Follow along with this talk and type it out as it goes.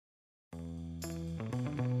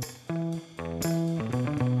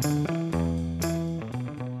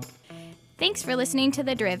Thanks for listening to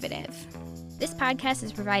The Derivative. This podcast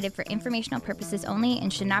is provided for informational purposes only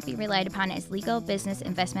and should not be relied upon as legal, business,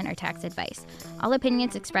 investment, or tax advice. All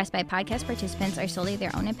opinions expressed by podcast participants are solely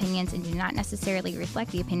their own opinions and do not necessarily reflect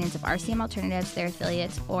the opinions of RCM Alternatives, their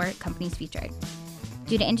affiliates, or companies featured.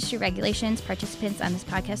 Due to industry regulations, participants on this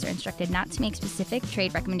podcast are instructed not to make specific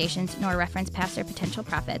trade recommendations nor reference past or potential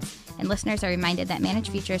profits, and listeners are reminded that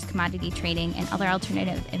managed futures, commodity trading, and other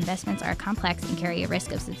alternative investments are complex and carry a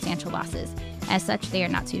risk of substantial losses. As such, they are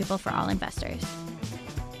not suitable for all investors.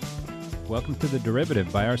 Welcome to The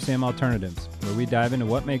Derivative by RCM Alternatives, where we dive into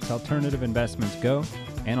what makes alternative investments go,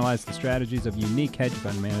 analyze the strategies of unique hedge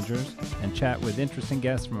fund managers, and chat with interesting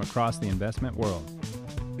guests from across the investment world.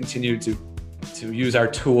 Continue to use our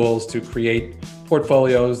tools to create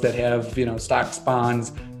portfolios that have, stocks,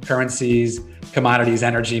 bonds, currencies, commodities,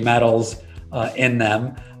 energy, metals in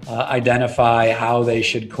them. Identify how they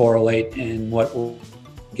should correlate and what will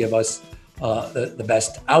give us the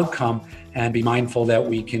best outcome, and be mindful that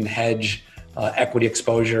we can hedge equity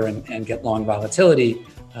exposure and get long volatility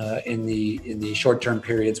in the short-term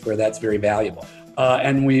periods where that's very valuable.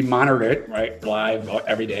 And we monitor it live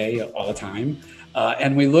every day, all the time.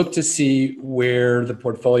 And we look to see where the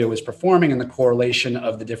portfolio is performing and the correlation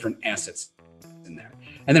of the different assets in there.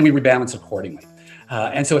 And then we rebalance accordingly.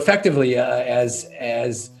 And so effectively,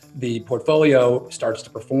 as the portfolio starts to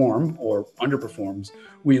perform or underperforms,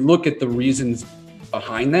 we look at the reasons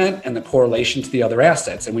behind that and the correlation to the other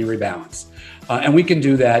assets, and we rebalance. And we can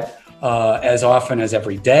do that as often as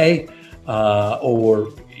every day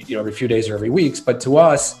or every few days or every week. But to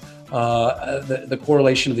us, the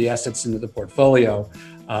correlation of the assets into the portfolio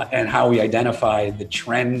and how we identify the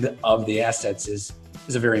trend of the assets is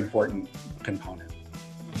a very important component.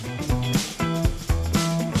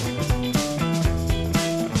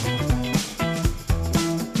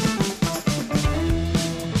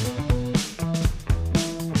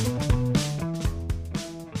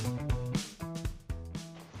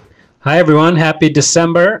 Hi, everyone. Happy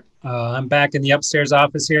December. I'm back in the upstairs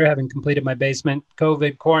office here, having completed my basement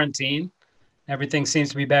COVID quarantine. Everything seems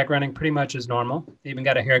to be back running pretty much as normal. Even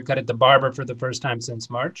got a haircut at the barber for the first time since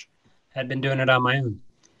March. Had been doing it on my own.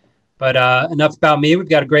 But enough about me. We've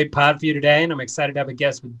got a great pod for you today, and I'm excited to have a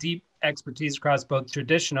guest with deep expertise across both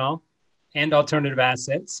traditional and alternative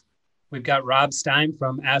assets. We've got Rob Stein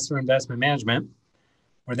from Astor Investment Management,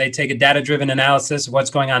 where they take a data-driven analysis of what's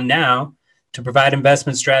going on now to provide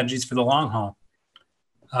investment strategies for the long haul.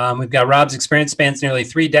 We've got Rob's experience spans nearly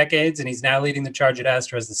 3 decades, and he's now leading the charge at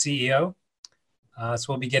Astor as the CEO. So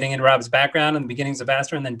we'll be getting into Rob's background and the beginnings of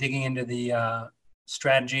Astor, and then digging into the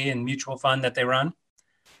strategy and mutual fund that they run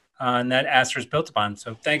and that Astor is built upon.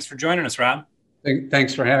 So thanks for joining us, Rob.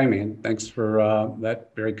 Thanks for having me, and thanks for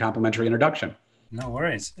that very complimentary introduction. No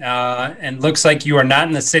worries. And looks like you are not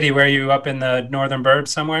in the city. Where are you, up in the northern burbs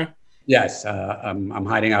somewhere? Yes, I'm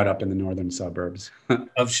hiding out up in the northern suburbs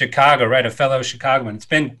of Chicago, right? A fellow Chicagoan. It's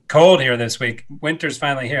been cold here this week. Winter's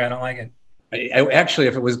finally here. I don't like it. Actually,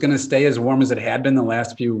 if it was going to stay as warm as it had been the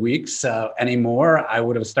last few weeks anymore, I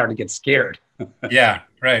would have started to get scared. Yeah,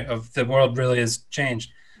 right. The world really has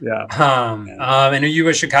changed. Yeah. And are you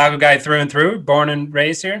a Chicago guy through and through? Born and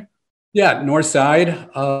raised here? Yeah, North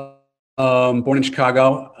Side. Born in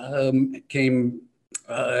Chicago.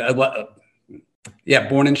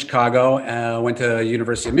 Born in Chicago, went to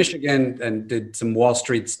University of Michigan and did some Wall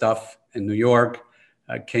Street stuff in New York,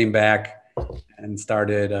 came back and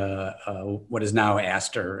started what is now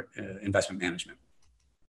Astor Investment Management.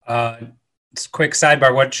 Just a quick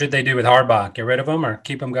sidebar. What should they do with Harbaugh? Get rid of him or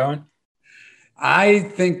keep him going? I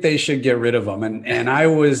think they should get rid of him. And I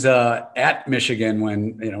was at Michigan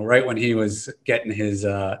when, right when he was getting his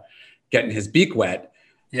beak wet.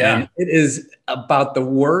 Yeah. And it is about the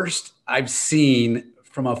worst I've seen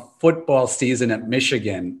from a football season at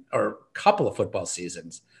Michigan, or a couple of football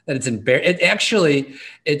seasons, that it's embarrassing.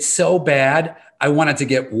 It's so bad. I want it to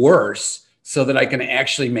get worse so that I can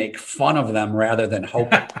actually make fun of them rather than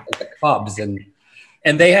hope at the Cubs. And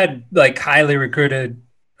they had highly recruited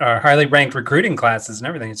or highly ranked recruiting classes and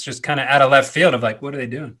everything. It's just kind of out of left field of what are they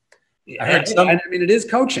doing? It is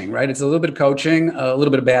coaching, right? It's a little bit of coaching, a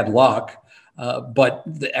little bit of bad luck. But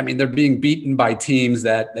they're being beaten by teams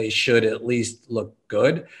that they should at least look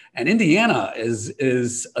good. And Indiana is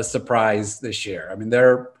a surprise this year.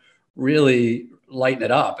 They're really lighting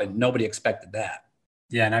it up, and nobody expected that.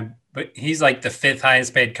 Yeah, but he's the 5th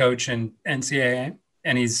highest paid coach in NCAA,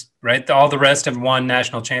 and he's right. All the rest have won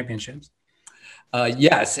national championships.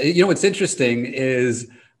 Yes, what's interesting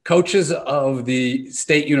is coaches of the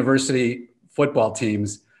state university football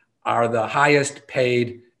teams are the highest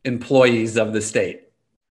paid employees of the state.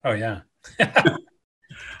 Oh, yeah.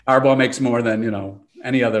 Harbaugh makes more than,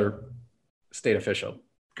 any other state official.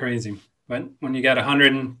 Crazy. But when you got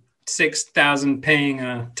 106,000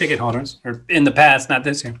 paying ticket holders, or in the past, not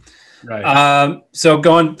this year. Right. So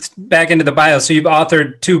going back into the bio, so you've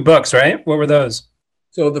authored 2 books, right? What were those?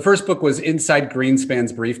 So the first book was Inside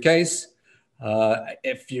Greenspan's Briefcase.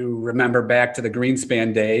 If you remember back to the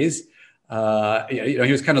Greenspan days,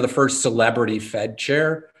 he was kind of the first celebrity Fed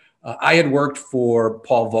chair. I had worked for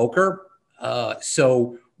Paul Volcker,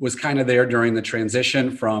 so was kind of there during the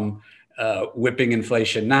transition from whipping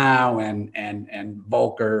inflation now and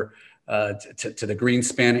Volcker to the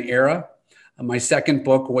Greenspan era. My second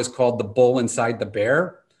book was called The Bull Inside the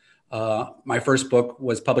Bear. My first book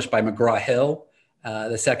was published by McGraw-Hill.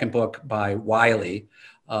 The second book by Wiley.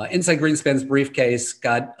 Inside Greenspan's Briefcase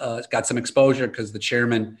got some exposure because the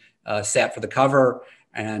chairman sat for the cover.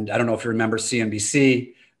 And I don't know if you remember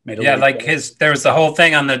CNBC. There was the whole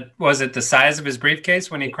thing on was it the size of his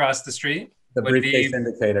briefcase when he crossed the street? The briefcase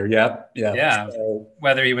indicator. Yep. Yeah. So,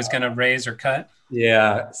 whether he was going to raise or cut.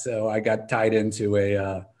 Yeah. So I got tied into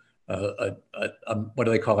a what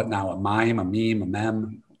do they call it now? A meme, a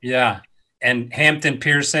mem. Yeah. And Hampton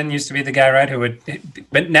Pearson used to be the guy, right?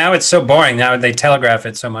 But now it's so boring. Now they telegraph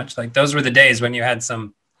it so much. Like those were the days when you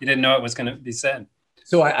didn't know it was going to be said.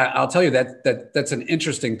 So I'll tell you that's an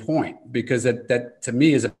interesting point, because that to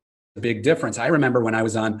me is a big difference. I remember when I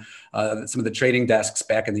was on some of the trading desks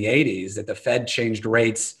back in the 80s that the Fed changed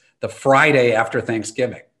rates the Friday after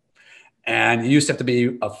Thanksgiving. And you used to have to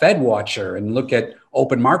be a Fed watcher and look at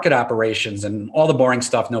open market operations and all the boring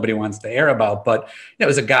stuff nobody wants to hear about. But there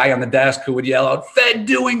was a guy on the desk who would yell out, "Fed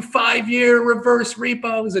doing 5-year reverse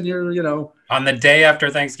repos." And you're. On the day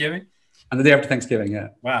after Thanksgiving? On the day after Thanksgiving, yeah.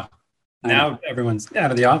 Wow. Now everyone's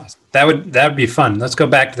out of the office. That would be fun. Let's go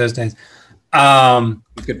back to those days.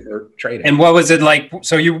 Good for trading. And what was it like?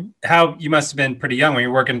 So you must have been pretty young when you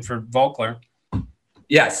were working for Volcker.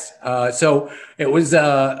 Yes. So it was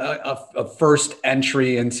a first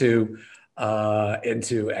entry into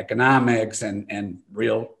economics and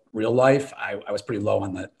real life. I was pretty low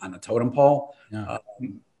on the totem pole. Yeah.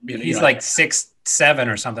 He's like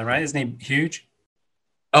 6'7" or something, right? Isn't he huge?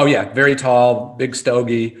 Oh yeah, very tall, big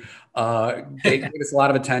stogie. Gave us a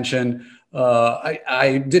lot of attention.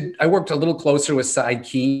 I worked a little closer with Cy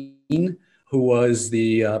Keene, who was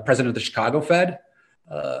the president of the Chicago Fed,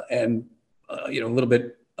 and a little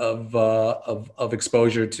bit of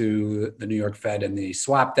exposure to the New York Fed and the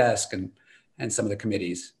swap desk and some of the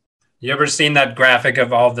committees. You ever seen that graphic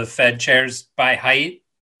of all the Fed chairs by height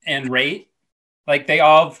and rate? Like they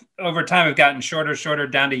all over time have gotten shorter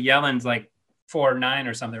down to Yellen's like 4'9"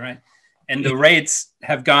 or something, right? And the rates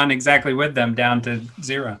have gone exactly with them down to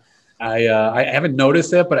 0. I haven't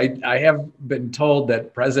noticed it, but I have been told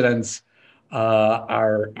that presidents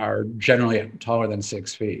are generally taller than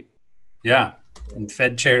 6 feet. Yeah, and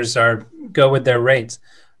Fed chairs go with their rates.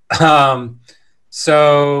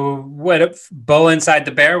 So what Bull Inside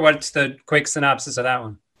the Bear? What's the quick synopsis of that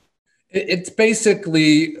one? It's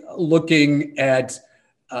basically looking at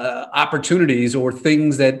opportunities or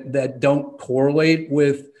things that don't correlate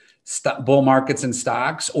with bull markets and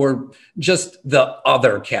stocks, or just the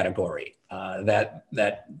other category,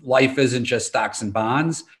 that life isn't just stocks and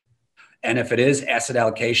bonds. And if it is, asset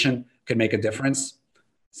allocation could make a difference.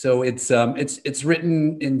 So it's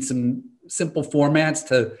written in some simple formats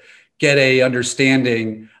to get a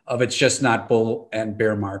understanding of it's just not bull and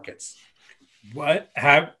bear markets.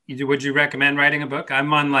 How would you recommend writing a book?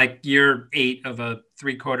 I'm on like year 8 of a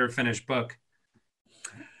 3/4 finished book.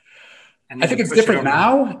 I think it's different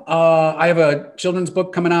now. I have a children's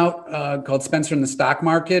book coming out called Spencer in the Stock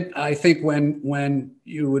Market. I think when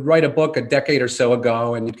you would write a book a decade or so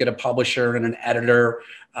ago and you'd get a publisher and an editor,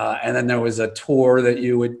 and then there was a tour that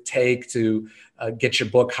you would take to get your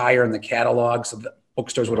book higher in the catalog so the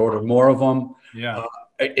bookstores would order more of them. Yeah,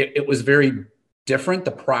 it was very different,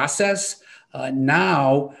 the process.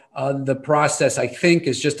 Now, the process, I think,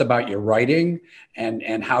 is just about your writing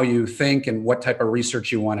and how you think and what type of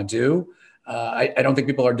research you want to do. I don't think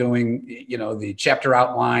people are doing, the chapter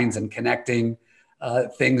outlines and connecting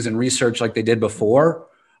things and research like they did before.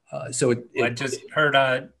 I just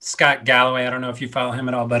heard Scott Galloway. I don't know if you follow him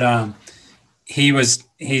at all, but he's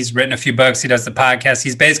written a few books. He does the podcast.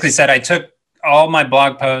 He's basically said, I took all my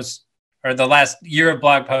blog posts, or the last year of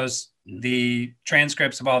blog posts, the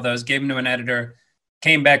transcripts of all those, gave them to an editor,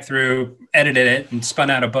 came back through, edited it, and spun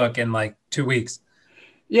out a book in like 2 weeks.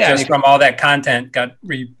 Yeah, just from all that content got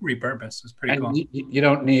repurposed. It was pretty cool. You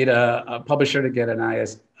don't need a publisher to get an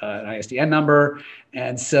ISDN number,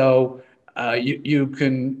 and so you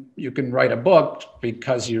can write a book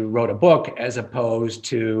because you wrote a book, as opposed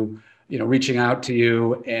to reaching out to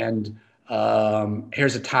you and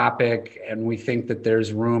here's a topic, and we think that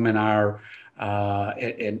there's room in our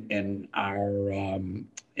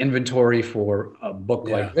inventory for a book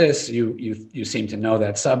like this. You seem to know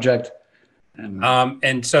that subject.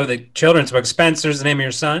 And so the children's book, Spencer's the name of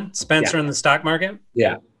your son, Spencer in the stock market.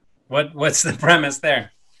 Yeah. What's the premise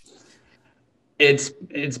there? It's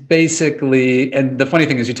basically, and the funny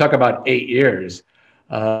thing is, you talk about 8 years.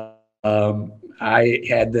 I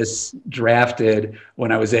had this drafted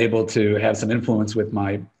when I was able to have some influence with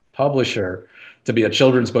my publisher to be a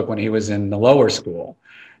children's book when he was in the lower school,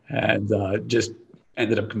 and just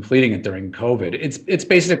ended up completing it during COVID. It's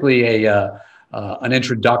basically an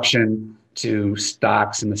introduction to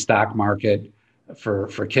stocks in the stock market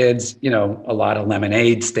for kids. A lot of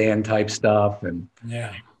lemonade stand type stuff, and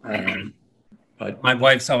but my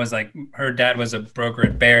wife's always like, her dad was a broker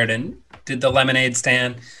at Baird and did the lemonade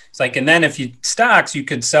stand. It's like, and then if you stocks, you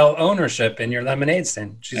could sell ownership in your lemonade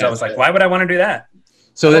stand. She's always like, why would I want to do that?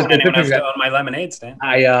 So there's anyone else to own my lemonade stand.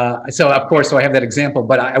 So I have that example,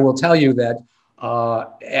 but I will tell you that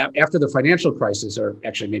after the financial crisis, or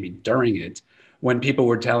actually maybe during it, when people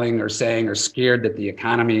were telling or saying or scared that the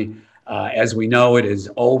economy, as we know it, is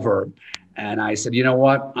over, and I said, you know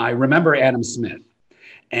what? I remember Adam Smith.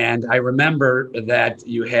 And I remember that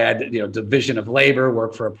you had, division of labor,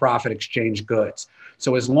 work for a profit, exchange goods.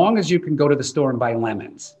 So as long as you can go to the store and buy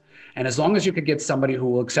lemons, and as long as you could get somebody who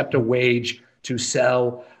will accept a wage to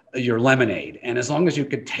sell your lemonade, and as long as you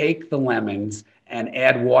could take the lemons and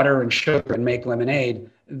add water and sugar and make lemonade,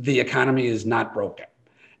 the economy is not broken.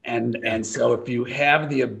 And so if you have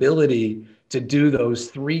the ability to do those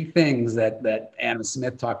three things that Adam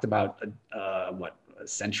Smith talked about, a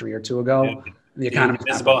century or two ago, the economy.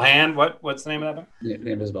 Invisible Hand. What's the name of that book? The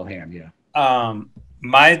Invisible Hand. Yeah.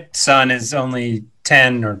 My son is only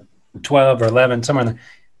 10 or 12 or 11, somewhere in there.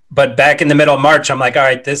 But back in the middle of March, I'm like, all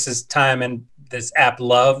right, this is time. And this app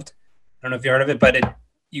Loved. I don't know if you heard of it, but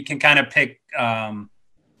you can kind of pick.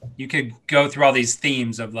 You could go through all these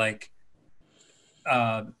themes of like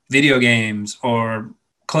video games or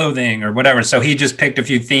clothing or whatever. So he just picked a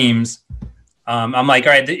few themes. I'm like,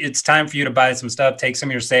 all right, it's time for you to buy some stuff, take some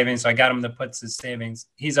of your savings. So I got him to put his savings.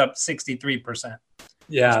 He's up 63%.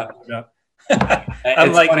 Yeah.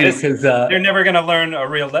 I'm like, they're never going to learn a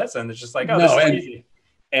real lesson. It's just like, this is easy.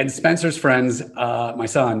 And Spencer's friends, my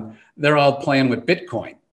son, they're all playing with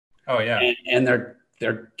Bitcoin. Oh yeah. And they're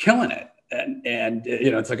killing it. And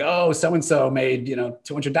it's like, oh, so-and-so made,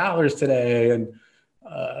 $200 today. And,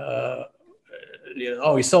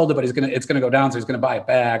 he sold it, but it's going to go down. So he's going to buy it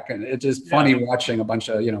back. And it's just funny watching a bunch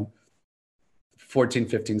of, 14,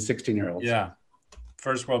 15, 16-year-olds. Yeah.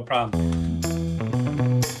 First world problem.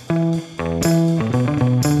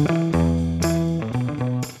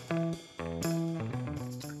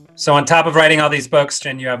 So on top of writing all these books,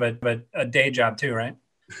 Jen, you have a day job too, right?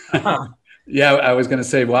 Yeah, I was going to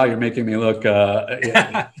say, wow, you're making me look. So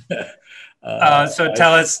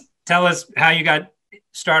tell us how you got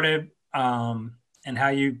started and how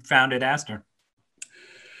you founded Astor.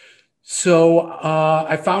 So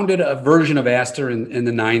I founded a version of Astor in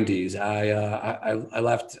the 90s. I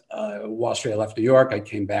left Wall Street. I left New York. I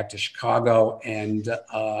came back to Chicago, and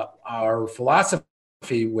our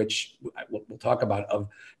philosophy, which we'll talk about, of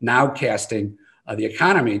nowcasting the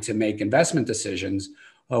economy to make investment decisions,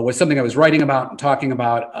 was something I was writing about and talking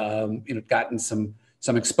about. Gotten some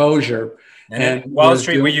exposure. And Wall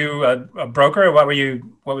Street, were you a broker, or what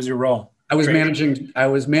was your role? I was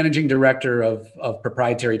managing director of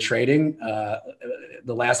proprietary trading.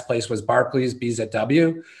 The last place was Barclays,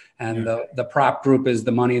 BZW, and the prop group is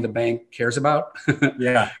the money the bank cares about.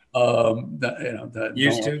 Yeah.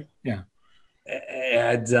 Used to. Yeah.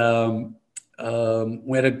 And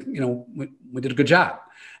we did a good job.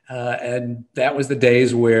 And that was the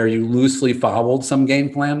days where you loosely followed some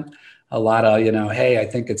game plan. A lot of, hey, I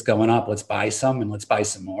think it's going up. Let's buy some, and let's buy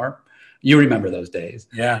some more. You remember those days.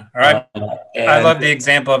 Yeah. All right. I love the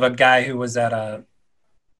example of a guy who was at a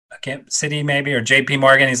Citi maybe, or JP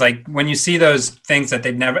Morgan. He's like, when you see those things that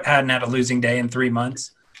they've hadn't had a losing day in 3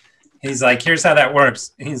 months, he's like, here's how that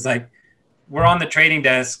works. He's like, we're on the trading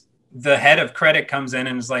desk. The head of credit comes in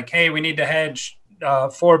and is like, hey, we need to hedge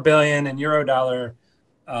 4 billion in Eurodollar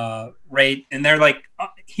rate. And they're like,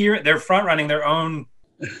 they're front running their own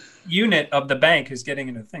unit of the bank who's getting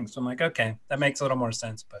into things. So I'm like, okay, that makes a little more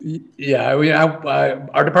sense. But yeah,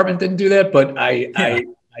 our department didn't do that, but I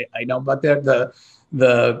know about that.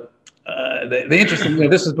 The interesting,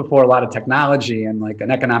 this is before a lot of technology, and like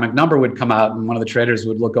an economic number would come out, and one of the traders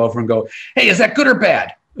would look over and go, "Hey, is that good or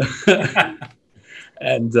bad?"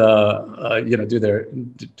 do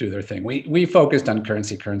their thing. We focused on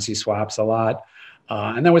currency swaps a lot,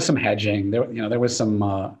 and there was some hedging. There was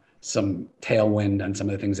some tailwind on some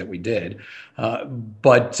of the things that we did.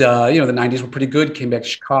 But the 90s were pretty good. Came back to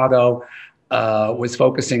Chicago, was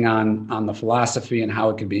focusing on the philosophy and how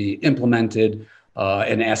it could be implemented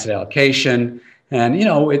in asset allocation. And,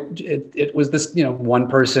 it was this, one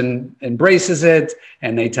person embraces it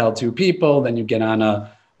and they tell two people, then you get on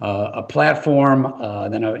a platform,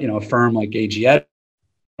 then a firm like AG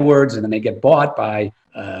Edwards, and then they get bought by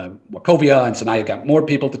Wachovia. And so now you've got more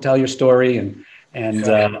people to tell your story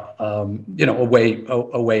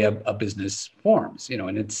away a business forms,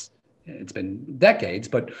 and it's been decades,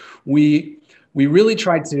 but we really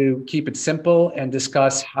tried to keep it simple and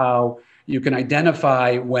discuss how you can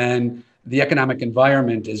identify when the economic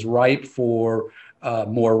environment is ripe for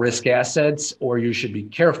more risk assets, or you should be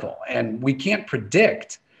careful. And we can't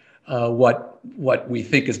predict what we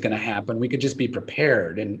think is going to happen. We could just be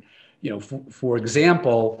prepared. And for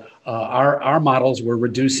example, our models were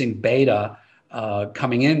reducing beta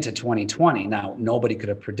coming into 2020. Now, nobody could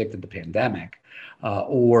have predicted the pandemic,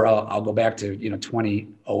 or I'll go back to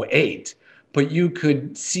 2008. But you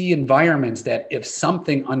could see environments that if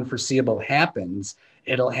something unforeseeable happens,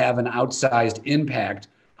 it'll have an outsized impact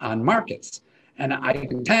on markets. And I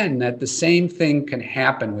contend that the same thing can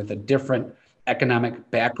happen with a different economic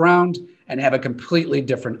background and have a completely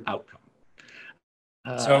different outcome.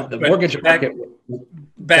 So the mortgage market.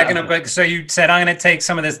 Backing up quick. So you said, I'm going to take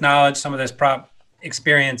some of this knowledge, some of this prop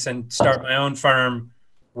experience, and start my own firm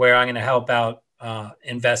where I'm going to help out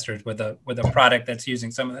investors with a product that's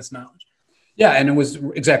using some of this knowledge. Yeah, and it was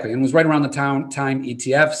right around the time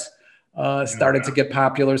ETFs started to get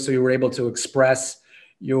popular. So you were able to express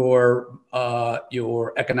your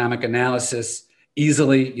economic analysis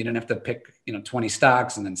easily. You didn't have to pick 20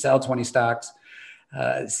 stocks and then sell 20 stocks.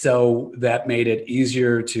 So that made it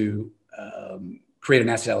easier to create an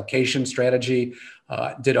asset allocation strategy.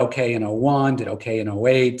 Did okay in 01, did okay in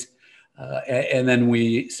 08. And then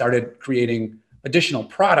we started creating additional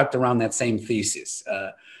product around that same thesis.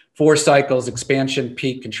 4 cycles: expansion,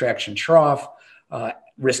 peak, contraction, trough.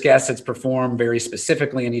 Risk assets perform very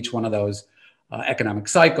specifically in each one of those economic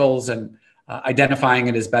cycles, and identifying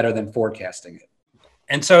it is better than forecasting it.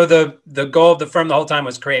 And so the goal of the firm the whole time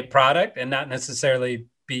was create product and not necessarily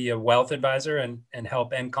be a wealth advisor and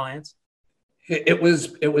help end clients? It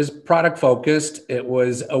was product focused. It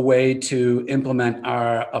was a way to implement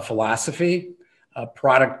a philosophy. A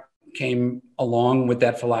product came along with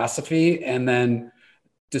that philosophy, and then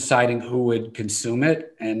deciding who would consume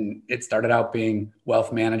it. And it started out being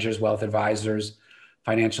wealth managers, wealth advisors,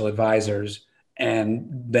 financial advisors. And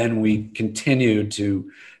then we continued to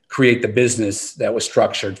create the business that was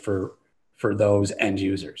structured for those end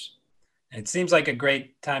users. It seems like a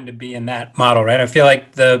great time to be in that model, right? I feel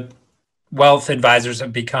like the wealth advisors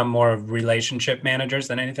have become more of relationship managers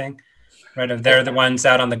than anything, right? If they're the ones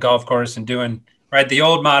out on the golf course and doing, right? The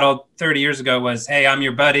old model 30 years ago was, hey, I'm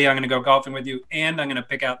your buddy. I'm going to go golfing with you, and I'm going to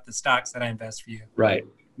pick out the stocks that I invest for you. Right.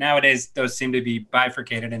 Nowadays, those seem to be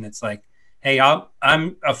bifurcated, and it's like, hey,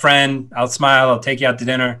 I'm a friend. I'll smile. I'll take you out to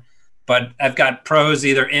dinner. But I've got pros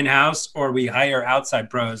either in-house or we hire outside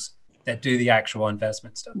pros that do the actual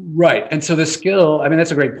investment stuff. Right. And so the skill,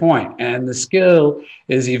 that's a great point. And the skill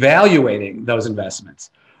is evaluating those investments.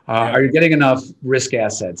 Are you getting enough risk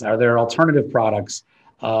assets? Are there alternative products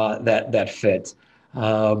that fit?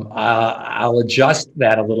 I'll adjust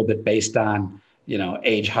that a little bit based on,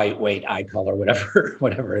 age, height, weight, eye color,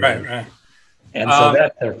 whatever it is. Right. And so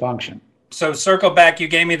that's their function. So circle back. You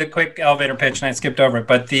gave me the quick elevator pitch and I skipped over it,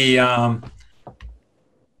 but the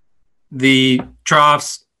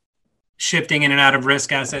troughs, shifting in and out of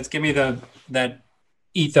risk assets. Give me that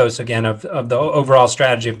ethos again of the overall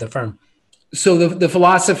strategy of the firm. So the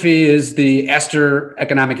philosophy is the Astor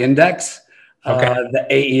Economic Index, the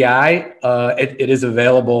AEI. It is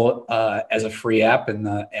available as a free app in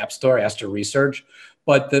the App Store, Astor Research.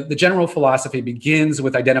 But the general philosophy begins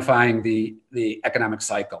with identifying the economic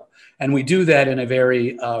cycle. And we do that in a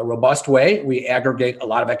very robust way. We aggregate a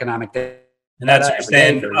lot of economic data. And that's what you're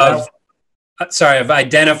saying of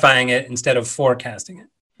identifying it instead of forecasting it.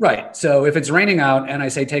 Right. So if it's raining out and I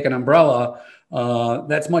say take an umbrella,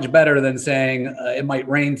 that's much better than saying it might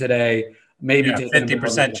rain today, maybe take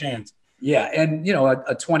 50% chance. Yeah. And,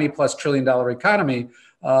 a $20+ trillion economy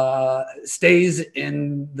stays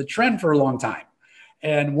in the trend for a long time.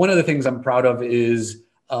 And one of the things I'm proud of is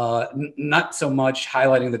not so much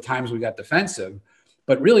highlighting the times we got defensive,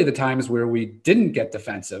 but really the times where we didn't get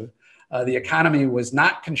defensive. The economy was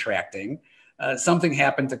not contracting. Something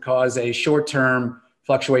happened to cause a short-term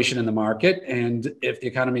fluctuation in the market. And if the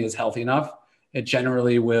economy is healthy enough, it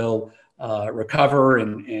generally will recover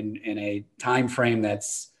in a time frame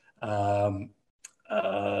that's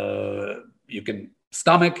you can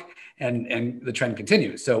stomach, and the trend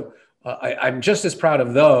continues. So I'm just as proud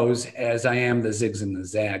of those as I am the zigs and the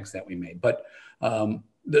zags that we made. But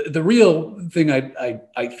the real thing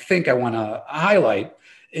I think I want to highlight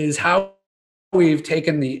is how we've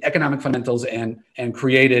taken the economic fundamentals and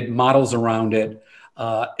created models around it.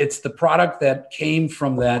 It's the product that came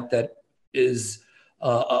from that is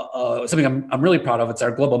something I'm really proud of. It's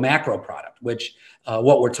our global macro product, which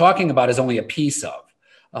what we're talking about is only a piece of.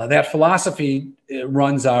 That philosophy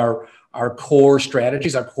runs our core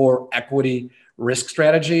strategies, our core equity risk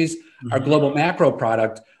strategies. Mm-hmm. Our global macro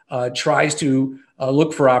product tries to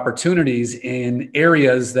look for opportunities in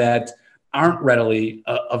areas that aren't readily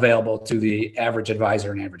available to the average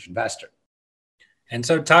advisor and average investor. And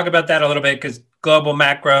so talk about that a little bit, because global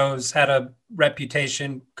macros had a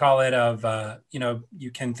reputation, call it, of,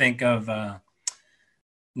 you can think of,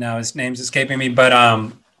 now his name's escaping me, but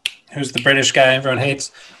who's the British guy everyone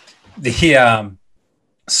hates? The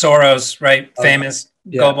Soros, right? Famous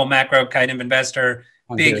global macro kind of investor,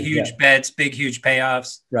 huge bets, huge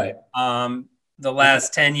payoffs. Right. The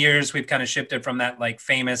last 10 years, we've kind of shifted from that like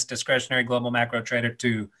famous discretionary global macro trader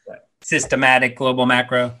to systematic global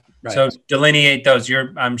macro. Right. So delineate those.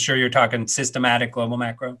 I'm sure you're talking systematic global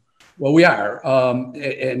macro. Well, we are,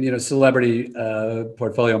 and celebrity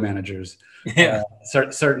portfolio managers. Yeah,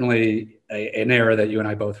 certainly an era that you and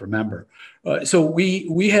I both remember. So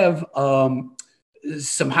we have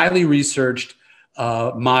some highly researched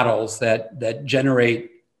models that generate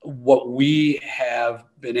what we have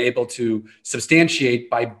been able to substantiate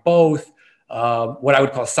by both what I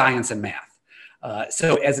would call science and math.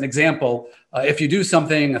 So as an example, if you do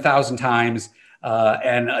something 1,000 times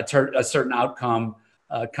and a certain outcome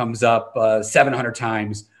comes up 700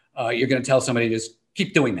 times, you're going to tell somebody to just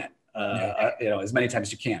keep doing that, as many times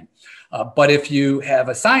as you can. But if you have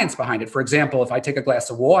a science behind it, for example, if I take a glass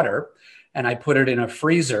of water and I put it in a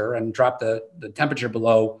freezer and drop the temperature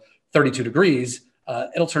below 32 degrees,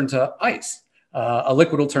 it'll turn to ice. A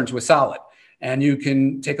liquid will turn to a solid. And you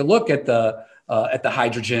can take a look at the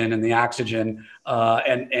hydrogen and the oxygen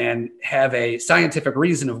and have a scientific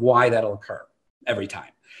reason of why that'll occur every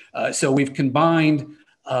time. So we've combined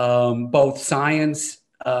both science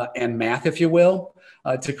and math, if you will,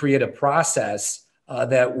 to create a process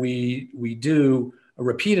that we do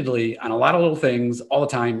repeatedly on a lot of little things all the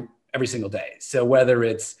time, every single day. So whether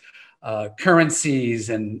it's currencies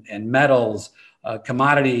and metals,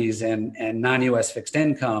 commodities and non-US fixed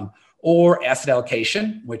income, or asset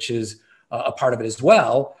allocation, which is a part of it as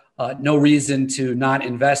well, no reason to not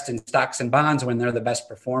invest in stocks and bonds when they're the best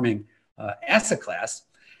performing asset class.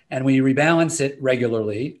 And we rebalance it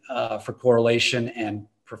regularly for correlation and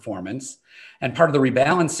performance. And part of the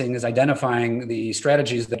rebalancing is identifying the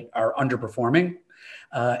strategies that are underperforming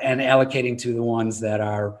and allocating to the ones that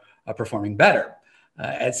are performing better.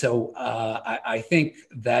 And so I think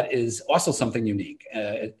that is also something unique.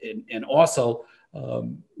 And also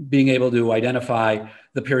being able to identify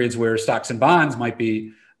the periods where stocks and bonds might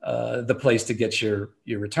be the place to get your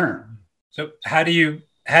return. So how do you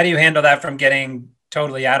handle that from getting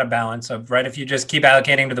totally out of balance if you just keep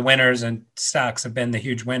allocating to the winners and stocks have been the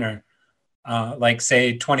huge winner, like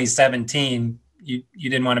say 2017, you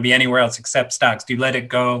didn't want to be anywhere else except stocks. Do you let it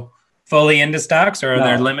go fully into stocks, or are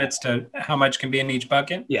there limits to how much can be in each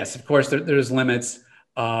bucket? Yes, of course, there's limits,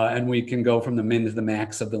 and we can go from the min to the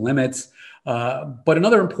max of the limits. But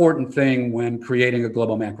another important thing when creating a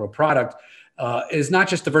global macro product is not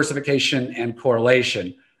just diversification and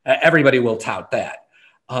correlation. Everybody will tout that.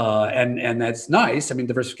 And that's nice. I mean,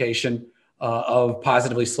 diversification of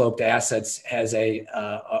positively sloped assets has a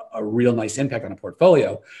real nice impact on a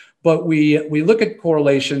portfolio. But we look at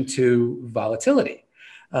correlation to volatility.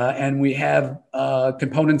 And we have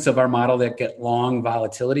components of our model that get long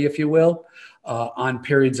volatility, if you will, on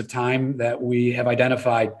periods of time that we have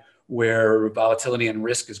identified where volatility and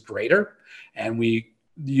risk is greater. And we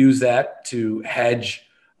use that to hedge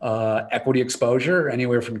equity exposure,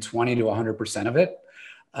 anywhere from 20 to 100% of it.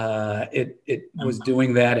 It was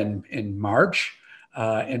doing that in March.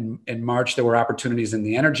 In March, there were opportunities in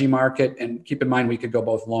the energy market. And keep in mind, we could go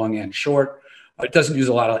both long and short. It doesn't use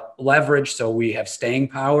a lot of leverage, so we have staying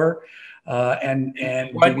power. And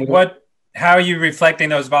how are you reflecting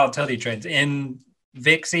those volatility trades in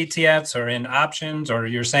VIX ETFs or in options, or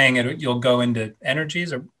you're saying you'll go into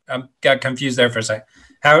energies? Or I got confused there for a second.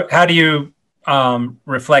 How do you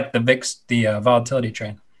reflect the VIX, the volatility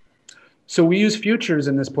trade? So we use futures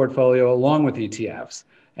in this portfolio along with ETFs,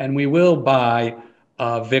 and we will buy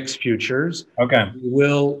VIX futures. Okay. We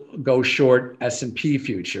will go short S&P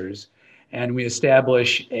futures, and we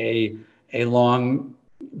establish a long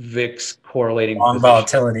VIX correlating Long position.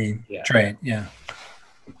 volatility Yeah. trade. Yeah.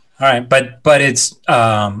 All right. But it's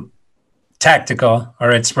tactical,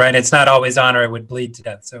 or it's right. It's not always on, or it would bleed to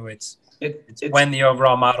death. So it's when the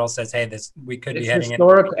overall model says, hey, we could be heading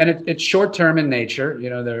historic, and it's short term in nature.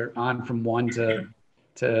 They're on from 1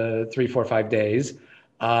 to 3, 4, 5 days.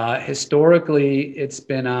 Historically, it's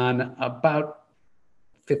been on about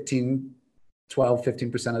 15%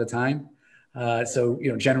 of the time. So,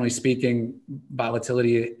 generally speaking,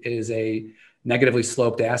 volatility is a negatively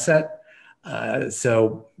sloped asset.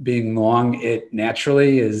 So being long it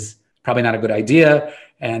naturally is probably not a good idea.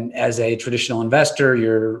 And as a traditional investor,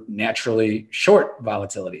 you're naturally short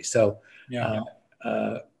volatility. So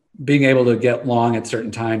being able to get long at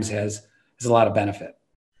certain times has a lot of benefit.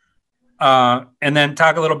 And then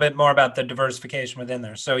talk a little bit more about the diversification within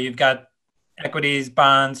there. So you've got equities,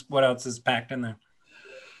 bonds. What else is packed in there?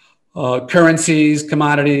 Currencies,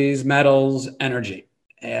 commodities, metals, energy.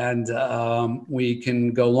 And we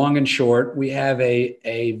can go long and short. We have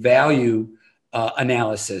a value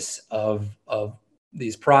analysis of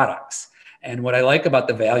these products. And what I like about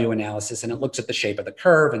the value analysis, and it looks at the shape of the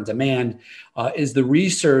curve and demand, is the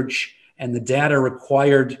research and the data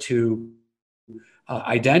required to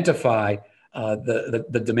identify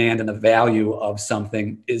the demand and the value of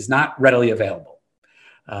something is not readily available.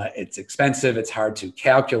 It's expensive, it's hard to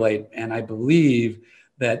calculate, and I believe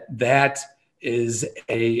that is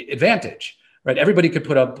a advantage, right? Everybody could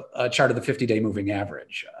put up a chart of the 50-day moving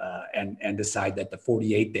average and decide that the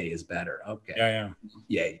 48-day is better. Okay,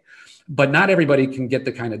 yay. But not everybody can get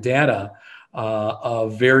the kind of data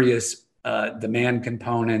of various demand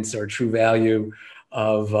components or true value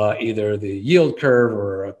of either the yield curve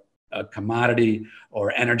or a commodity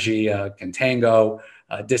or energy contango,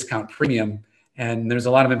 discount premium. And there's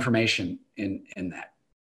a lot of information in that.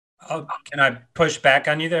 Can I push back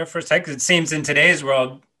on you there for a second? It seems in today's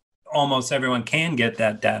world, almost everyone can get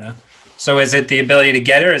that data. So is it the ability to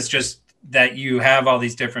get it, or it's just that you have all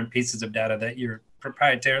these different pieces of data that you're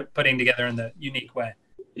proprietary putting together in the unique way?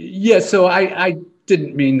 Yeah, so I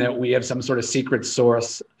didn't mean that we have some sort of secret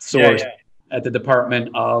source at the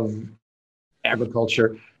Department of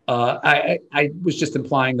Agriculture. I was just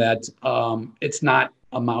implying that it's not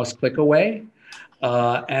a mouse click away.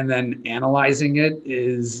 And then analyzing it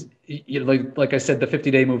is, like I said, the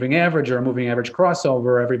 50-day moving average or a moving average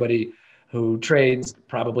crossover. Everybody who trades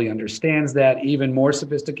probably understands that. Even more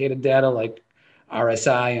sophisticated data like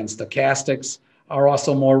RSI and stochastics are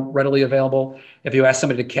also more readily available. If you ask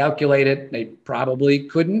somebody to calculate it, they probably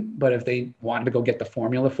couldn't, but if they wanted to go get the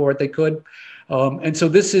formula for it, they could. And so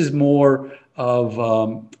this is more of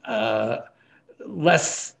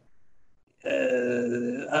less,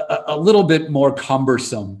 a little bit more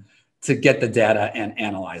cumbersome to get the data and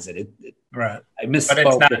analyze it. Right. I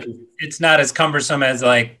misspoke. But it's not as cumbersome as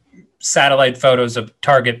like satellite photos of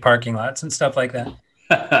Target parking lots and stuff like that.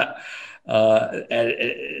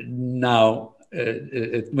 No,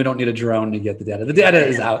 we don't need a drone to get the data. The data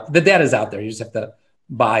is out. The data is out there. You just have to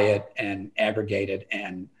buy it and aggregate it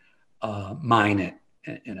and mine it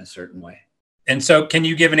in a certain way. And so can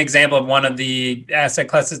you give an example of one of the asset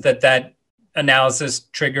classes that analysis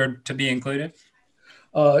triggered to be included?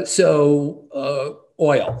 So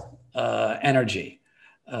oil, energy,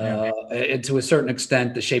 and to a certain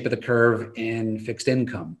extent, the shape of the curve in fixed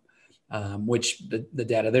income, which the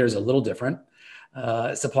data there is a little different.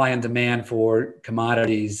 Supply and demand for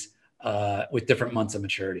commodities with different months of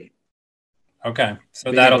maturity. Okay,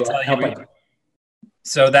 so that'll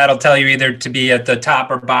tell you either to be at the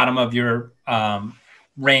top or bottom of your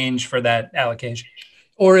range for that allocation,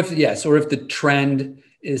 or if the trend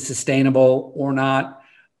is sustainable or not.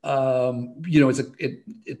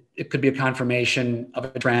 It could be a confirmation of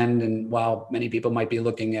a trend, and while many people might be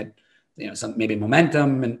looking at some maybe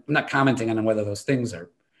momentum, and I'm not commenting on whether those things are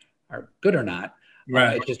good or not.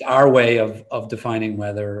 Right. It's just our way of defining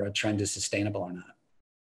whether a trend is sustainable or not.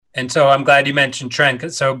 And so I'm glad you mentioned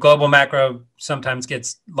trend. So global macro sometimes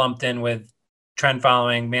gets lumped in with trend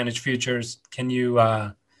following, managed futures. Can you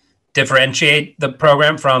differentiate the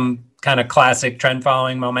program from kind of classic trend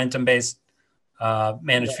following, momentum based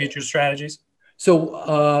managed futures strategies?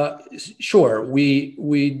 So sure,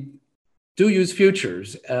 we do use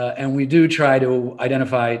futures, and we do try to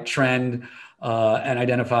identify trend and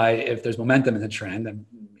identify if there's momentum in the trend. And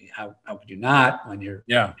how could you not when you're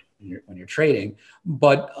trading?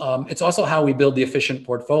 But it's also how we build the efficient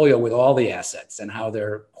portfolio with all the assets and how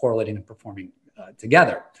they're correlating and performing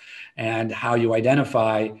together, and how you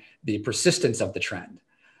identify the persistence of the trend.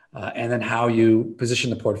 and then how you position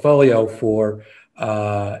the portfolio for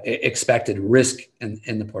expected risk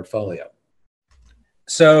in the portfolio.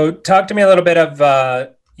 So talk to me a little bit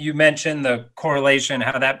of, you mentioned the correlation,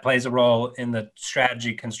 how that plays a role in the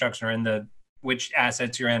strategy construction or in which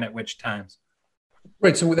assets you're in at which times.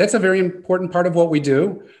 Right. So that's a very important part of what we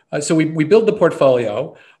do. So we build the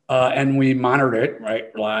portfolio and we monitor it,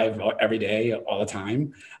 right, live every day, all the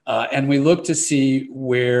time. And we look to see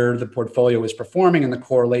where the portfolio is performing and the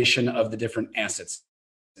correlation of the different assets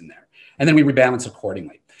in there. And then we rebalance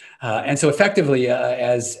accordingly. And so effectively,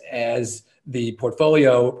 as the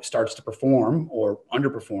portfolio starts to perform or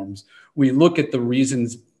underperforms, we look at the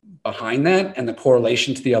reasons behind that and the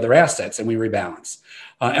correlation to the other assets, and we rebalance.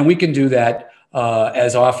 And we can do that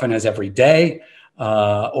as often as every day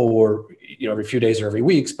or every few days or every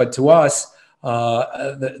weeks. But to us,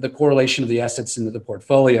 the correlation of the assets into the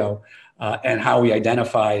portfolio and how we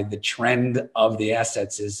identify the trend of the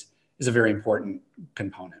assets is a very important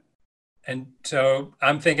component. And so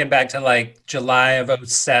I'm thinking back to like July of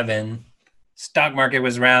 2007, stock market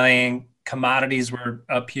was rallying, commodities were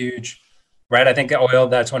up huge, right? I think oil,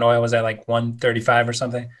 that's when oil was at like 135 or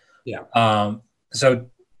something. Yeah. So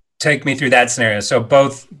take me through that scenario. So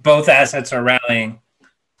both assets are rallying.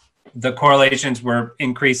 The correlations were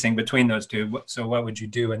increasing between those two. So what would you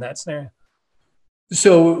do in that scenario?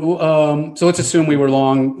 So let's assume we were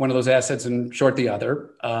long one of those assets and short the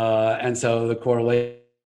other. And so the correlation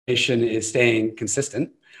is staying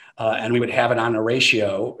consistent. And we would have it on a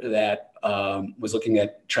ratio that was looking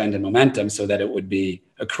at trend and momentum so that it would be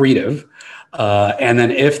accretive. And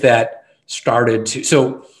then if that started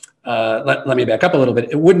to, let me back up a little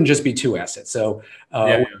bit. It wouldn't just be two assets. So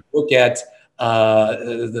we look at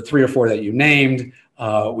the three or four that you named.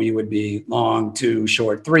 We would be long two,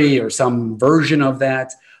 short three, or some version of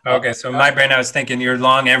that. Okay, so in my brain, I was thinking you're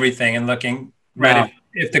long everything and looking, right? No.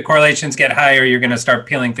 If the correlations get higher, you're going to start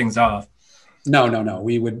peeling things off. No.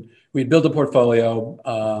 We'd build a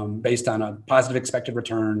portfolio based on a positive expected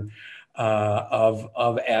return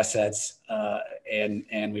of assets,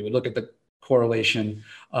 and we would look at the correlation.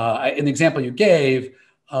 In the example you gave,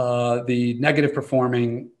 the negative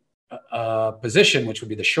performing position, which would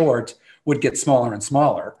be the short, would get smaller and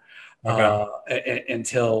smaller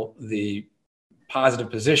until the positive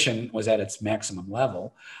position was at its maximum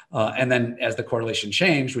level. And then as the correlation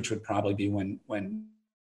changed, which would probably be when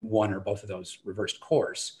one or both of those reversed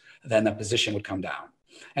course, then the position would come down.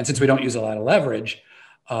 And since we don't use a lot of leverage,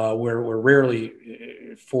 we're rarely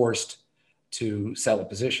forced to sell a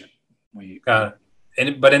position. But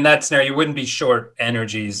in that scenario, you wouldn't be short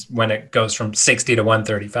energies when it goes from 60 to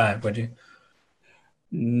 135, would you?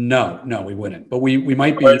 No, we wouldn't. But we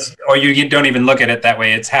might be. Or you don't even look at it that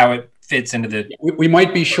way. It's how it fits into the. We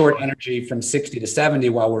might be short energy from 60 to 70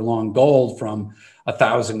 while we're long gold from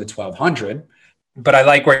 1,000 to 1,200. But I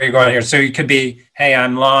like where you're going here. So you could be, hey,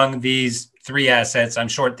 I'm long these three assets, I'm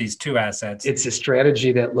short these two assets. It's a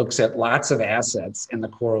strategy that looks at lots of assets and the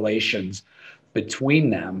correlations between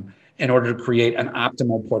them in order to create an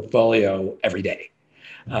optimal portfolio every day.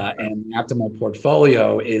 And the optimal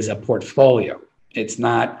portfolio is a portfolio. It's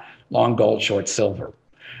not long gold, short silver.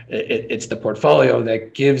 It's the portfolio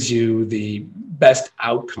that gives you the best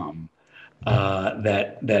outcome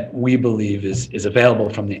that we believe is available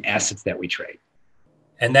from the assets that we trade.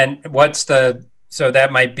 And then so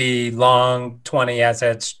that might be long 20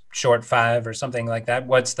 assets, short 5 or something like that.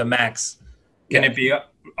 What's the max? Can it be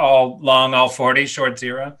all long, all 40, short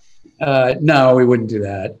 0? No, we wouldn't do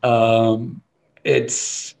that.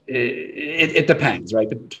 It depends, right?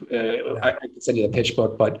 I can send you the pitch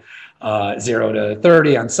book, but 0 to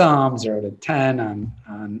 30 on some, 0 to 10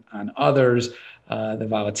 on others. The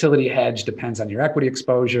volatility hedge depends on your equity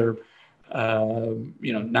exposure.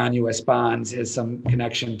 Non-U.S. bonds has some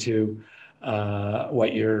connection to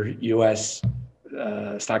what your U.S.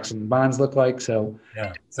 Stocks and bonds look like. So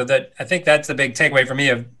that I think that's the big takeaway for me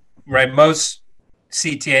of right. Most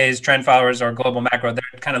CTAs, trend followers, or global macro,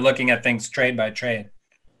 they're kind of looking at things trade by trade,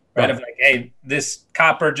 right? Of like, hey, this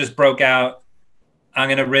copper just broke out. I'm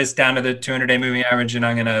going to risk down to the 200-day moving average, and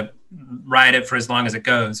I'm going to ride it for as long as it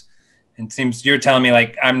goes. And it seems you're telling me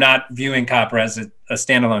like I'm not viewing copper as a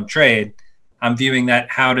standalone trade. I'm viewing that.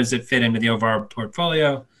 How does it fit into the overall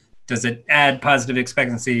portfolio? Does it add positive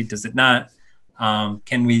expectancy? Does it not?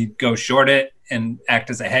 Can we go short it and act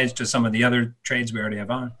as a hedge to some of the other trades we already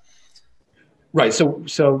have on? Right.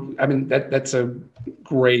 So I mean, that's a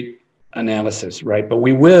great analysis, right? But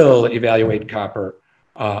we will evaluate copper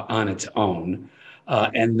on its own.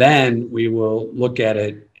 And then we will look at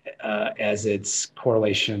it as its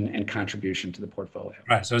correlation and contribution to the portfolio.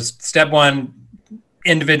 Right. So step one,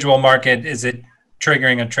 individual market. Is it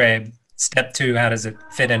triggering a trade. Step 2, how does it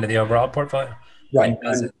fit into the overall portfolio? Right.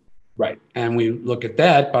 And right. And we look at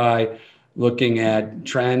that by looking at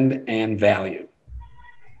trend and value.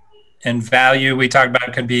 And value, we talked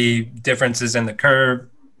about, could be differences in the curve,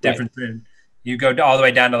 difference in, you go all the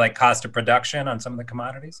way down to like cost of production on some of the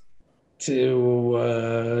commodities? To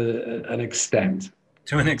an extent.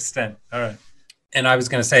 To an extent. All right. And I was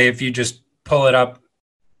going to say, if you just pull it up,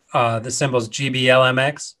 the symbol's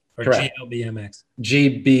GBLMX or Correct. GLBMX?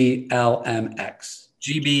 GBLMX.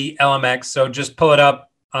 GBLMX. So just pull it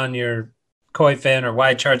up on your Coifin or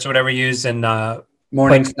Y charts or whatever you use, and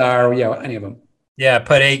Morningstar, any of them. Yeah,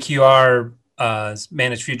 put AQR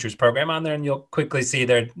managed futures program on there, and you'll quickly see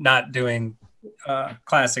they're not doing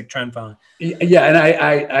classic trend following. Yeah, and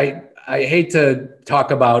I hate to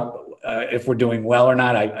talk about if we're doing well or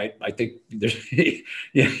not. I think there's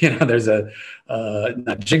there's a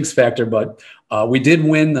not jinx factor, but we did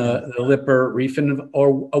win the Lipper Refin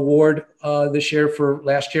Award this year for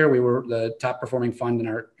last year. We were the top performing fund in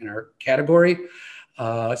our category.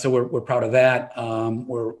 So we're proud of that.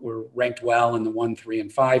 We're ranked well in the 1, 3,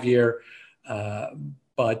 and 5 year.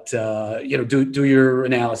 But do your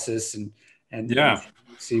analysis and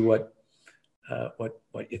see what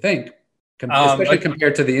you think, especially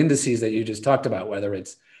compared to the indices that you just talked about, whether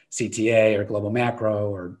it's CTA or global macro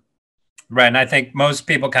or. Right, and I think most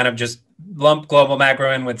people kind of just lump global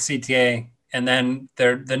macro in with CTA, and then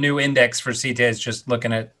the new index for CTA is just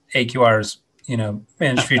looking at AQR's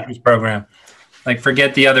managed futures program. Like,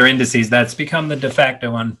 forget the other indices. That's become the de facto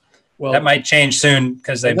one. Well, that might change soon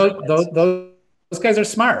because those guys are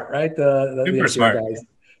smart, right? The super smart guys.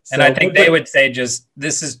 And I think they would say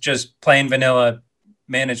this is just plain vanilla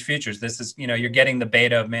managed futures. This is, you're getting the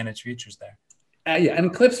beta of managed futures there. Yeah,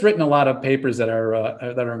 and Cliff's written a lot of papers that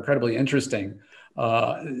are incredibly interesting.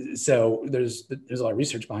 So there's a lot of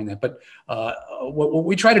research behind that. But what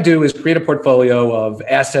we try to do is create a portfolio of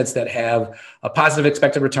assets that have a positive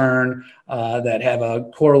expected return, that have a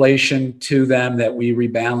correlation to them that we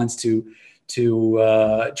rebalance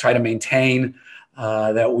to try to maintain,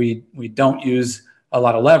 that we don't use a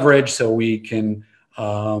lot of leverage, so we can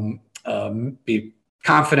be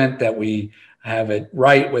confident that we have it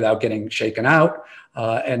right without getting shaken out.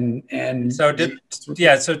 So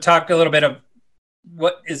talk a little bit of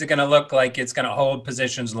what is it going to look like? It's going to hold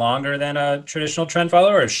positions longer than a traditional trend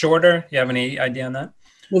follower, or shorter? You have any idea on that?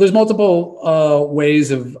 Well, there's multiple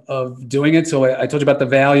ways of doing it. So I told you about the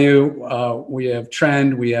value. We have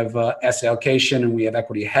trend, we have asset allocation, and we have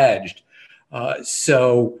equity hedged.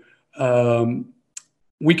 So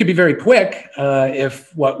we could be very quick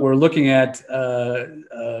if what we're looking at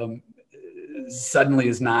suddenly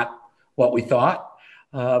is not what we thought.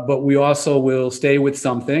 But we also will stay with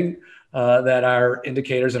something that our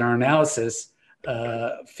indicators and our analysis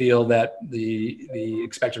feel that the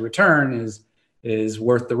expected return is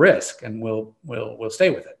worth the risk, and we'll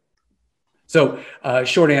stay with it. So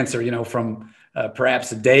short answer, from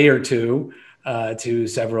perhaps a day or two to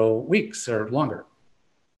several weeks or longer.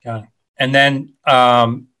 Got it. And then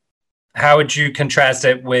how would you contrast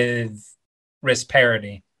it with risk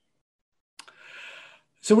parity?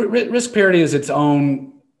 So risk parity is its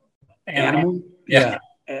own animal. Yeah.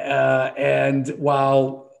 And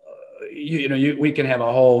while we can have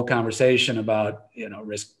a whole conversation about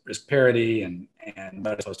risk parity and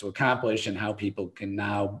what it's supposed to accomplish and how people can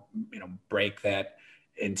now break that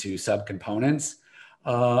into subcomponents.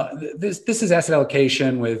 This is asset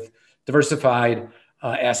allocation with diversified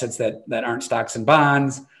assets that aren't stocks and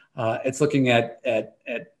bonds. It's looking at the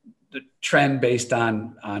trend based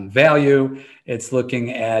on value. It's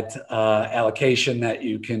looking at allocation that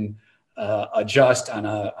you can adjust on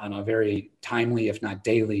a very timely, if not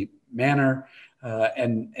daily, manner,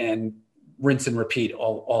 and rinse and repeat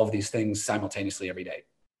all of these things simultaneously every day.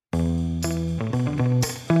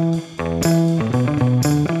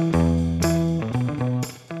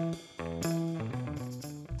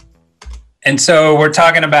 And so we're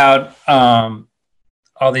talking about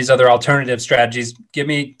all these other alternative strategies. Give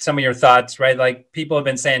me some of your thoughts, right? Like, people have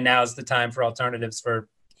been saying now is the time for alternatives for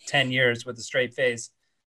 10 years with a straight face,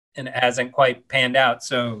 and it hasn't quite panned out.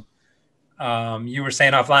 So you were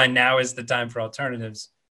saying offline, now is the time for alternatives.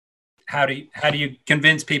 How do you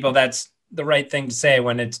convince people that's the right thing to say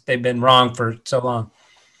when they've been wrong for so long?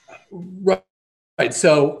 Right.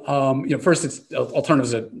 So, first, it's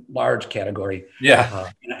alternatives a large category. Yeah.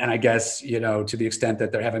 And I guess, to the extent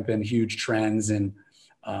that there haven't been huge trends in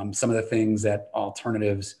some of the things that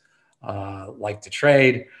alternatives like to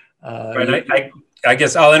trade. Right. I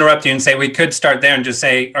guess I'll interrupt you and say we could start there and just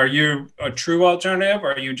say, are you a true alternative,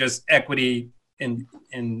 or are you just equity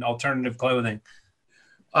in alternative clothing?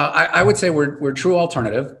 I would say we're true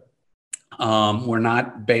alternative. We're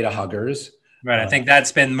not beta huggers. Right. I think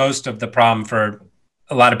that's been most of the problem for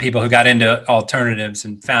a lot of people who got into alternatives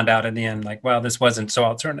and found out in the end, like, well, this wasn't so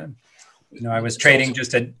alternative. I was trading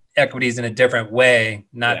just equities in a different way,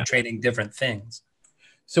 not trading different things.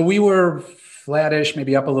 So we were flattish,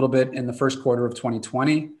 maybe up a little bit in the first quarter of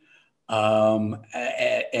 2020.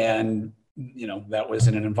 And, that was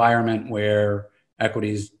in an environment where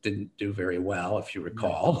equities didn't do very well, if you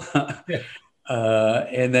recall.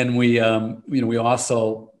 And then we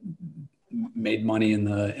also made money in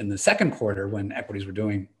the second quarter when equities were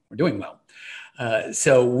doing well.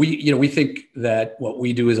 So we think that what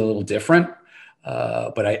we do is a little different.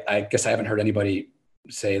 But I guess I haven't heard anybody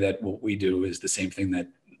say that what we do is the same thing that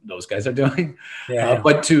those guys are doing.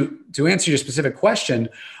 But to answer your specific question,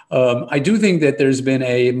 I do think that there's been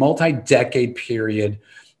a multi-decade period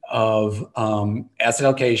of asset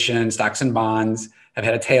allocation, stocks and bonds have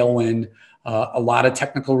had a tailwind, a lot of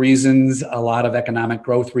technical reasons, a lot of economic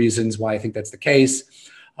growth reasons why I think that's the case.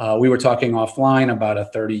 We were talking offline about a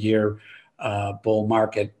 30-year bull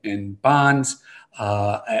market in bonds,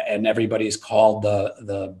 and everybody's called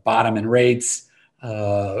the bottom in rates.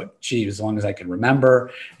 As long as I can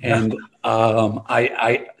remember. And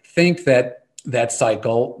I think that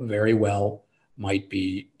cycle very well might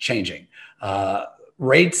be changing.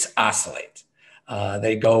 Rates oscillate.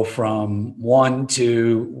 They go from 1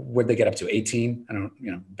 to, where'd they get up to? 18? I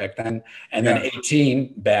don't, back then. And then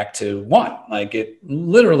 18 back to 1. Like it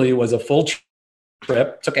literally was a full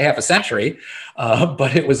trip. Took a half a century,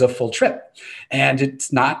 but it was a full trip. And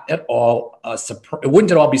it's not at all, it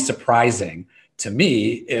wouldn't at all be surprising to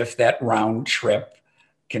me if that round trip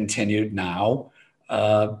continued now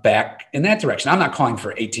back in that direction. I'm not calling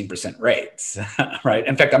for 18% rates, right?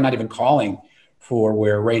 In fact, I'm not even calling for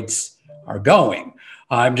where rates are going.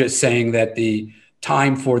 I'm just saying that the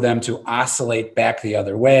time for them to oscillate back the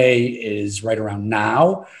other way is right around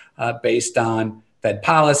now, based on Fed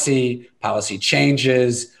policy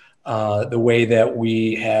changes, the way that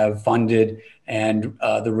we have funded and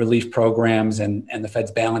the relief programs and the Fed's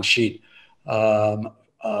balance sheet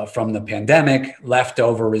from the pandemic,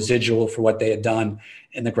 leftover residual for what they had done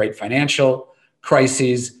in the great financial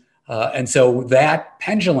crises. And so that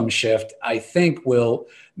pendulum shift, I think, will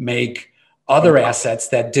make other assets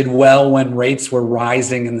that did well when rates were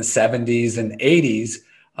rising in the 70s and 80s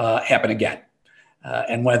happen again.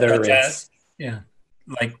 And whether it's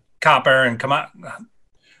like copper and commodities,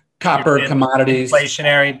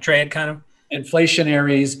 inflationary trade kind of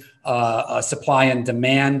inflationaries, supply and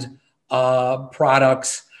demand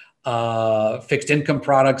products, fixed income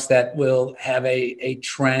products that will have a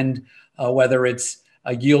trend, whether it's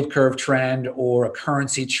a yield curve trend or a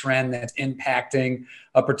currency trend that's impacting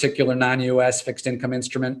a particular non-US fixed income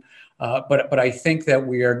instrument. But I think that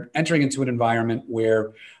we are entering into an environment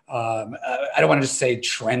where I don't want to just say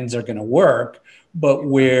trends are going to work, but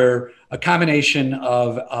where a combination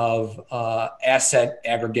of asset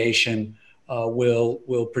aggregation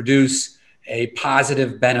will produce a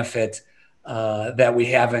positive benefit that we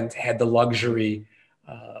haven't had the luxury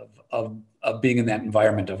of being in that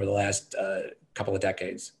environment over the last couple of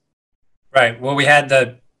decades. Right. Well,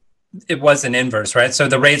 it was an inverse, right? So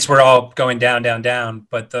the rates were all going down, down, down,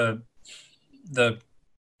 but the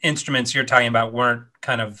instruments you're talking about weren't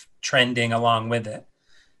kind of trending along with it,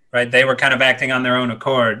 right? They were kind of acting on their own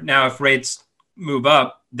accord. Now, if rates move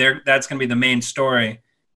up, that's going to be the main story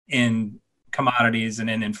in commodities and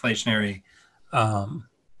in inflationary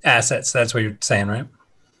assets. That's what you're saying, right?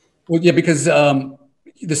 Well, yeah, because the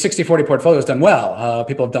 60-40 portfolio has done well.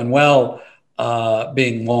 People have done well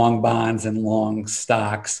being long bonds and long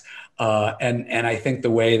stocks. And I think the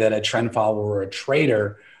way that a trend follower or a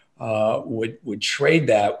trader would trade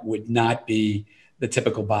that would not be the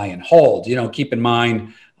typical buy and hold. Keep in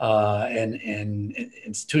mind, in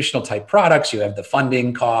institutional type products, you have the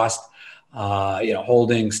funding cost,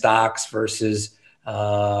 holding stocks versus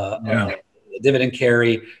dividend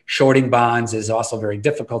carry. Shorting bonds is also very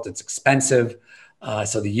difficult. It's expensive.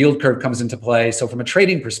 So the yield curve comes into play. So from a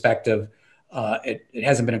trading perspective, it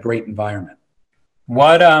hasn't been a great environment.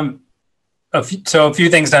 A few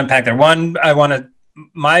things to unpack there. One,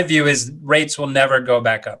 my view is rates will never go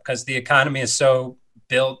back up because the economy is so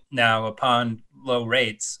built now upon low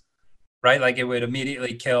rates, right? Like it would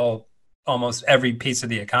immediately kill almost every piece of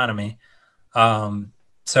the economy.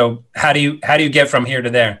 So how do you get from here to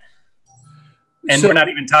there? And we're not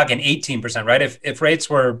even talking 18%, right? If rates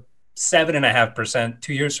were 7.5%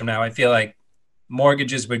 2 years from now, I feel like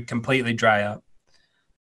mortgages would completely dry up.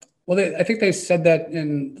 Well, I think they said that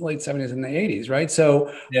in the late 70s and the 80s, right?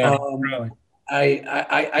 So really.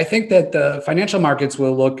 I think that the financial markets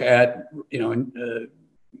will look at,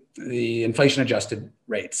 the inflation adjusted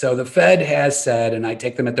rate. So the Fed has said, and I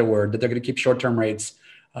take them at their word, that they're going to keep short-term rates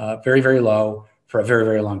very, very low for a very,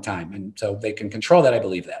 very long time. And so they can control that. I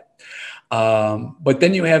believe that. But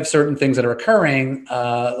then you have certain things that are occurring,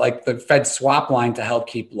 like the Fed swap line to help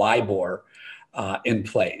keep LIBOR in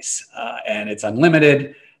place. And it's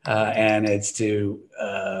unlimited, and it's to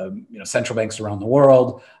central banks around the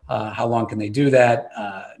world. How long can they do that?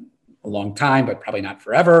 A long time, but probably not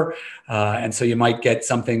forever. And so you might get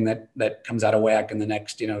something that comes out of whack in the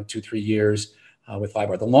next 2-3 years with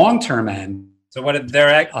LIBOR. The long-term end. So what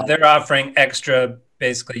they're offering extra,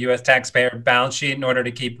 basically U.S. taxpayer balance sheet in order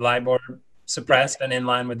to keep LIBOR suppressed and in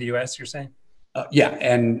line with the U.S. You're saying? Yeah,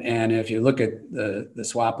 and if you look at the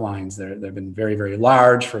swap lines, they've been very, very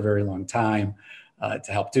large for a very long time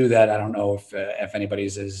to help do that. I don't know if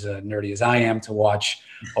anybody's as nerdy as I am to watch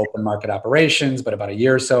open market operations, but about a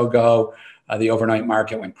year or so ago, the overnight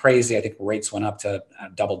market went crazy. I think rates went up to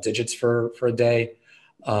double digits for a day.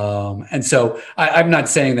 And so I'm not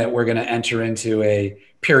saying that we're going to enter into a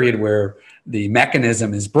period where the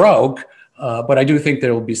mechanism is broke, but I do think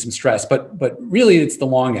there will be some stress. But really, it's the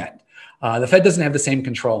long end. The Fed doesn't have the same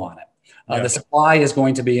control on it. The supply is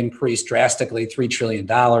going to be increased drastically, $3 trillion.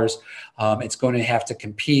 It's going to have to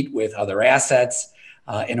compete with other assets.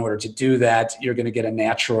 In order to do that, you're going to get a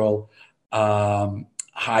natural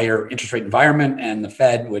higher interest rate environment, and the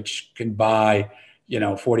Fed, which can buy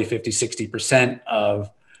 40, 50, 60% of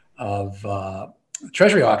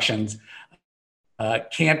treasury auctions,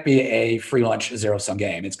 can't be a free lunch zero-sum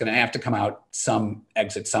game. It's going to have to come out some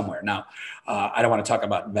exit somewhere. Now, I don't want to talk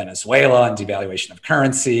about Venezuela and devaluation of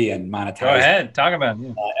currency and monetizing. Go ahead, talk about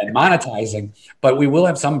it. And monetizing, but we will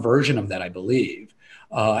have some version of that, I believe.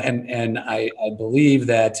 And I believe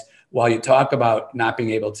that while you talk about not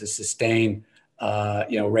being able to sustain,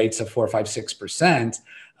 rates of 4, 5, 6%,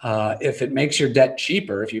 if it makes your debt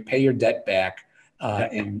cheaper, if you pay your debt back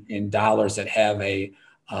in dollars that have a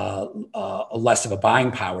less of a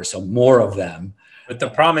buying power, so more of them. But the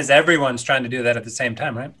problem is everyone's trying to do that at the same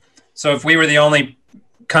time, right? So if we were the only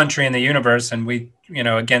country in the universe and we,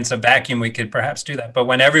 against a vacuum, we could perhaps do that. But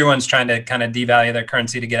when everyone's trying to kind of devalue their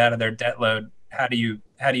currency to get out of their debt load, how do you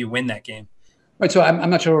win that game? Right. So I'm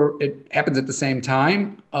not sure it happens at the same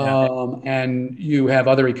time. And you have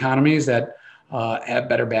other economies that have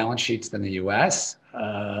better balance sheets than the U.S.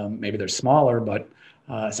 Maybe they're smaller, but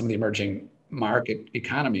some of the emerging market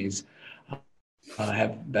economies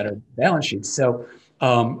have better balance sheets. So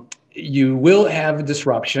you will have a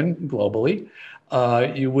disruption globally.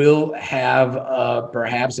 You will have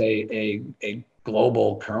perhaps a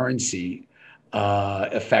global currency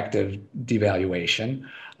effective devaluation,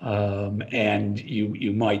 and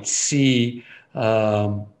you might see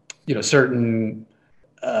certain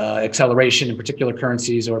acceleration in particular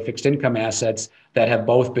currencies or fixed income assets that have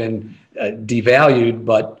both been devalued,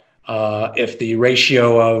 but if the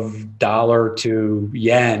ratio of dollar to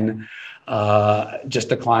yen just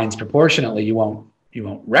declines proportionately, you won't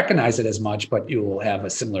recognize it as much, but you will have a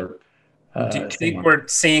similar. Do you think we're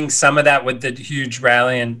seeing some of that with the huge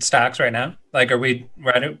rally in stocks right now? Like, are we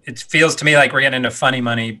right? It feels to me like we're getting into funny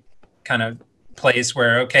money kind of place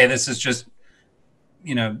where, okay, this is just,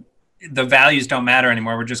 the values don't matter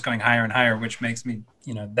anymore. We're just going higher and higher, which makes me,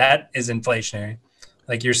 that is inflationary.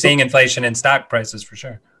 Like you're seeing inflation in stock prices for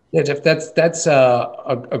sure. Yeah, Jeff, that's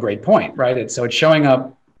a great point, right? It's showing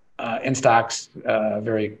up in stocks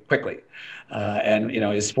very quickly. And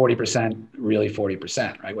is 40% really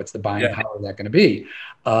 40%, right? What's the buying power of that going to be?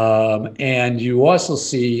 And you also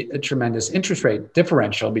see a tremendous interest rate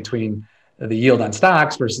differential between the yield on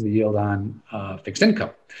stocks versus the yield on fixed income.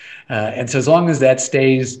 And so as long as that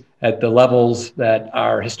stays at the levels that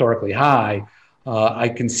are historically high, I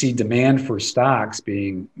can see demand for stocks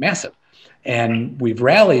being massive. And we've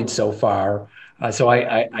rallied so far. So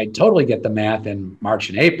I totally get the math in March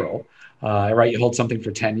and April. Right, you hold something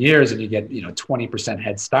for 10 years and you get 20%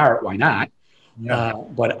 head start. Why not? Yeah.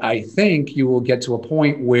 But I think you will get to a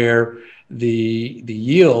point where the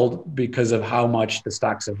yield, because of how much the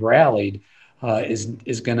stocks have rallied,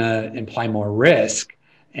 is going to imply more risk.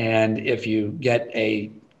 And if you get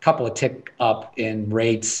a couple of tick up in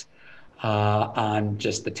rates on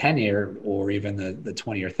just the 10-year or even the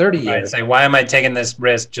 20 or 30 year, I'd say, why am I taking this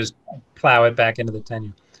risk? Just plow it back into the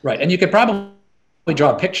 10-year. Right, and you could probably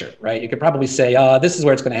draw a picture, right? You could probably say, this is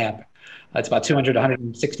where it's going to happen. It's about 200 to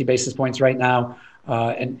 160 basis points right now,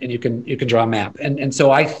 and you can draw a map. And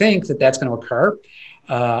so I think that's going to occur.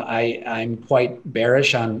 I'm quite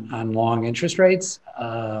bearish on long interest rates,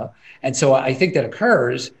 and so I think that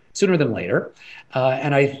occurs sooner than later.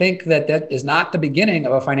 And I think that that is not the beginning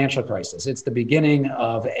of a financial crisis. It's the beginning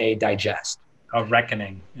of a digest. A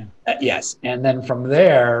reckoning. Yeah. Yes. And then from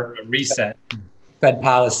there, A reset. Fed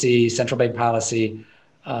policy, central bank policy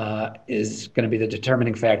is going to be the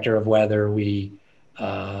determining factor of whether we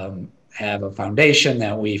have a foundation,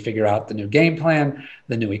 that we figure out the new game plan,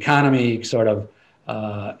 the new economy sort of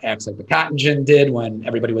acts like the cotton gin did when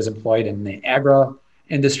everybody was employed in the agro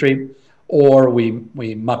industry, or we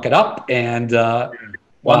muck it up and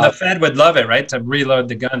well, the Fed would love it, right? To reload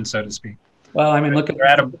the gun, so to speak. Well, I mean, look at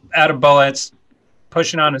they're out of bullets,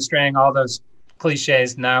 pushing on a string, all those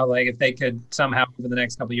cliches now. Like if they could somehow over the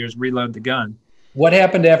next couple of years reload the gun. What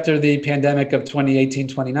happened after the pandemic of 2018,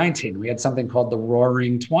 2019? We had something called the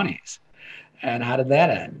Roaring 20s. And how did that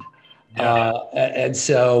end? Yeah. And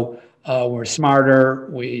so we're smarter.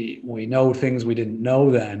 We know things we didn't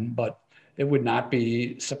know then, but it would not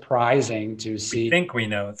be surprising to see. We think we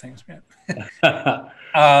know things.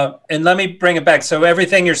 And let me bring it back. So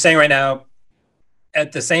everything you're saying right now,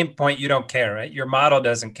 at the same point, you don't care, right? Your model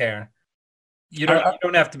doesn't care. You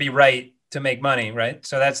don't have to be right to make money, right?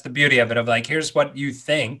 So that's the beauty of it, of like, here's what you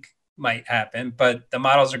think might happen, but the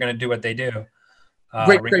models are going to do what they do,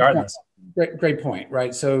 regardless. Great point,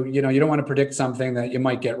 right? So, you don't want to predict something that you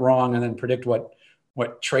might get wrong and then predict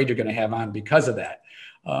what trade you're going to have on because of that.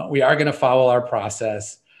 We are going to follow our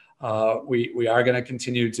process. We are going to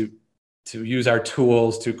continue to use our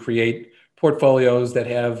tools to create portfolios that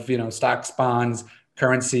have, stocks, bonds,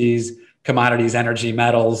 currencies, commodities, energy,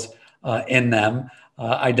 metals in them.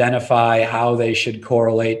 Identify how they should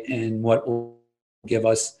correlate and what will give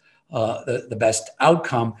us the best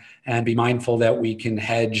outcome, and be mindful that we can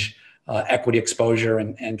hedge equity exposure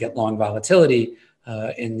and get long volatility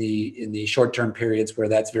in the short-term periods where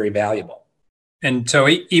that's very valuable. And so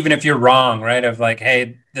even if you're wrong, right, of like,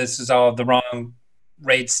 hey, this is all the wrong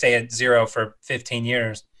rates, stay at zero for 15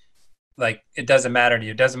 years, like it doesn't matter to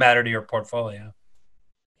you. It doesn't matter to your portfolio.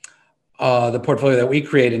 The portfolio that we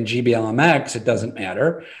create in GBLMX, it doesn't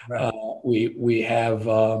matter. Right. We have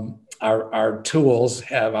our tools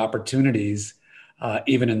have opportunities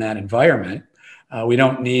even in that environment. We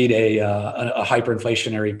don't need a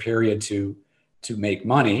hyperinflationary period to make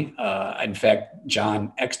money. In fact,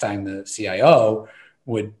 John Eckstein, the CIO,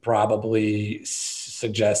 would probably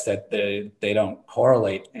suggest that they don't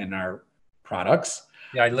correlate in our products.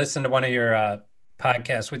 Yeah, I listened to one of your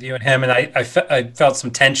podcast with you and him, and I felt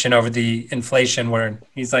some tension over the inflation, where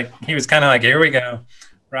he was kind of like, here we go,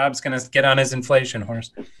 Rob's going to get on his inflation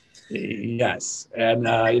horse. Yes. And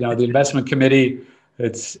the investment committee,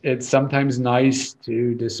 it's sometimes nice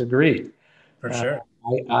to disagree. For sure.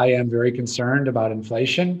 I am very concerned about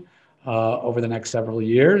inflation over the next several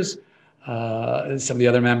years. Some of the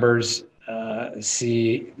other members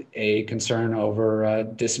see a concern over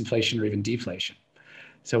disinflation or even deflation.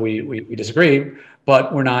 So we disagree,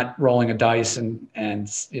 but we're not rolling a dice and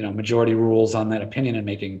majority rules on that opinion and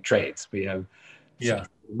making trades. We have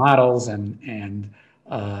models and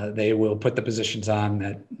they will put the positions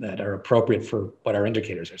on that are appropriate for what our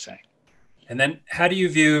indicators are saying. And then how do you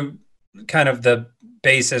view kind of the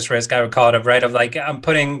basis risk, I would call it, of like, I'm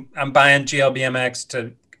buying GLBMX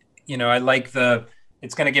to, I like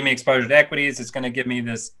it's going to give me exposure to equities. It's going to give me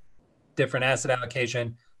this different asset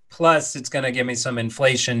allocation. Plus, it's going to give me some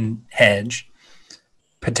inflation hedge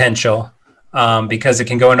potential because it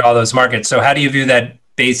can go into all those markets. So how do you view that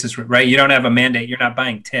basis, right? You don't have a mandate. You're not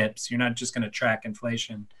buying tips. You're not just going to track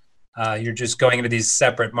inflation. You're just going into these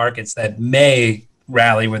separate markets that may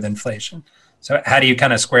rally with inflation. So how do you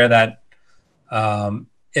kind of square that?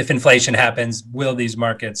 If inflation happens, will these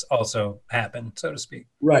markets also happen, so to speak?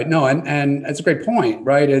 Right. No, and that's a great point,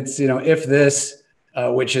 right? It's, if this,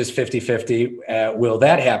 which is 50-50, will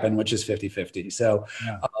that happen, which is 50-50? So,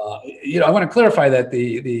 I want to clarify that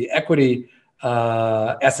the equity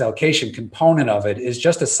asset allocation component of it is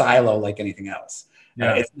just a silo like anything else.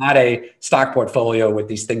 It's not a stock portfolio with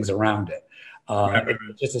these things around it.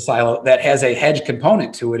 It's just a silo that has a hedge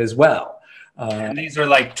component to it as well. And these are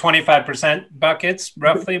like 25% buckets,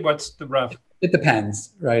 roughly. What's the rough? It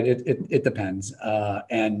depends, right? It depends.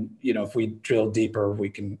 And, if we drill deeper, we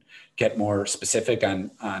can get more specific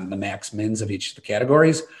on the max mins of each of the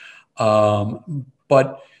categories.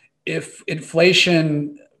 But if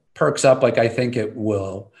inflation perks up like I think it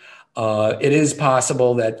will, it is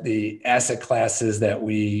possible that the asset classes that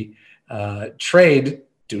we trade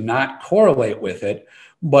do not correlate with it,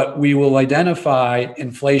 but we will identify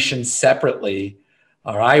inflation separately,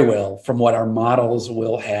 or I will, from what our models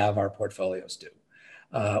will have our portfolios do.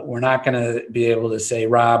 We're not going to be able to say,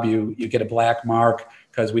 Rob, you get a black mark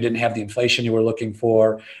because we didn't have the inflation you were looking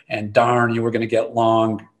for, and darn, you were going to get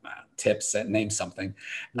long tips that name something.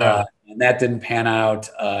 Yeah. And that didn't pan out.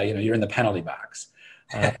 You're in the penalty box.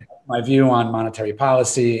 My view on monetary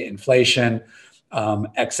policy, inflation,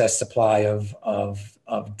 excess supply of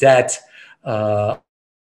debt,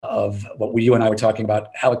 of what you and I were talking about,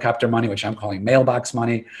 helicopter money, which I'm calling mailbox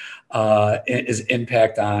money, is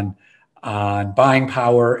impact on buying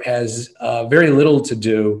power has very little to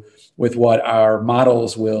do with what our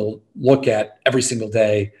models will look at every single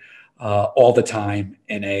day, all the time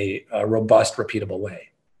in a robust, repeatable way.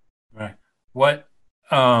 Right. What?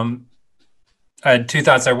 I had two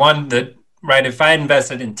thoughts there. One, that right, if I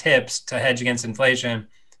invested in tips to hedge against inflation,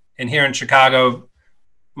 and here in Chicago,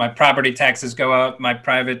 my property taxes go up, my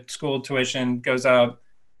private school tuition goes up,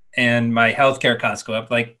 and my healthcare costs go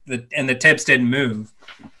up. And the tips didn't move,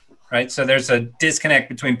 right? So there's a disconnect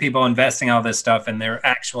between people investing all this stuff and their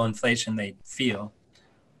actual inflation they feel.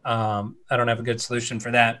 I don't have a good solution for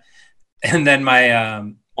that. And then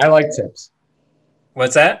I like tips.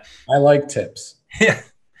 What's that? I like tips. Yeah,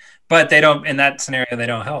 but they don't. In that scenario, they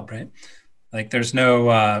don't help, right? Like there's no.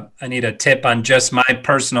 I need a tip on just my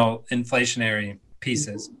personal inflationary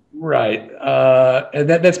pieces. Right. And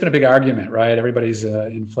that's been a big argument, right? Everybody's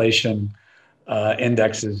inflation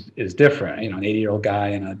index is different, an 80-year-old guy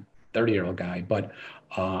and a 30-year-old guy. But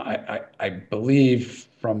I believe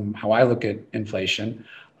from how I look at inflation,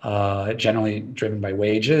 generally driven by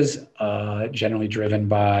wages, generally driven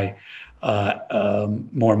by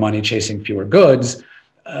more money chasing fewer goods.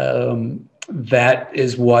 That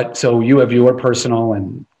is what, so you have your personal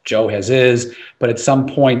and Joe has his, but at some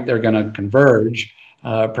point they're going to converge,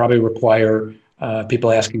 probably require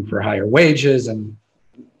people asking for higher wages, and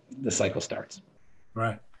the cycle starts.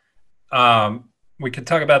 Right. We could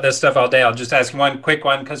talk about this stuff all day. I'll just ask one quick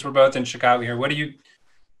one because we're both in Chicago here. What do you,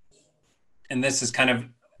 and this is kind of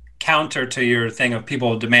counter to your thing of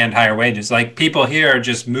people demand higher wages. Like people here are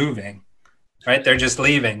just moving, right? They're just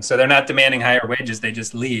leaving. So they're not demanding higher wages. They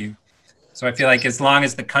just leave. So I feel like as long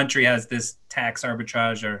as the country has this tax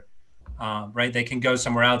arbitrage or, right, they can go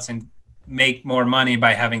somewhere else and make more money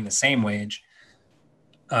by having the same wage,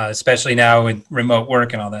 especially now with remote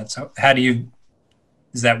work and all that. So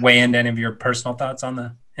does that weigh into any of your personal thoughts on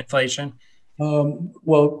the inflation?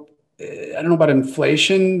 Well, I don't know about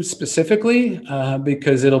inflation specifically,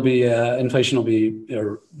 because it'll be, inflation will be,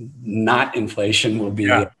 or not inflation will be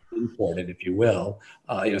imported, if you will.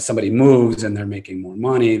 Somebody moves and they're making more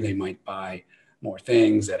money, they might buy more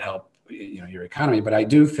things that help, your economy. But I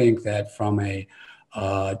do think that from a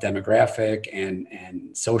demographic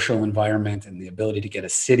and social environment and the ability to get a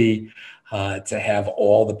city to have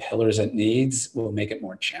all the pillars it needs will make it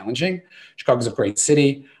more challenging. Chicago's a great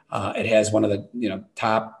city. It has one of the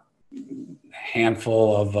top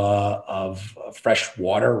handful of fresh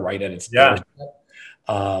water right at its doorstep.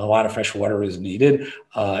 A lot of fresh water is needed.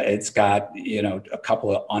 It's got, a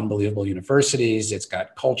couple of unbelievable universities. It's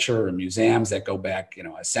got culture and museums that go back,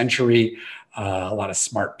 a century. A lot of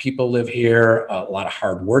smart people live here. A lot of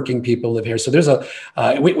hardworking people live here. So there's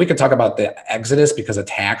we could talk about the exodus because of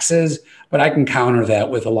taxes, but I can counter that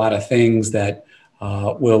with a lot of things that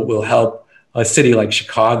will help a city like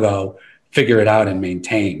Chicago figure it out and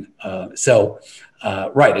maintain.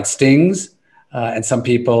 Right, it stings. And some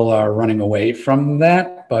people are running away from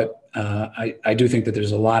that, but I do think that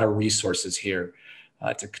there's a lot of resources here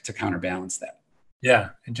to counterbalance that. Yeah,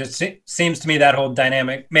 it just seems to me that whole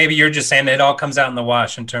dynamic, maybe you're just saying it all comes out in the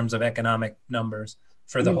wash in terms of economic numbers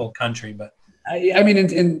for the whole country, but. I mean,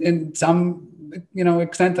 in some,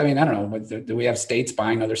 extent, I don't know, do we have states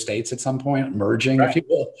buying other states at some point, merging, right, if you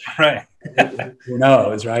will? Right. Who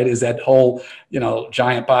knows, right? Is that whole,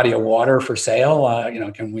 giant body of water for sale?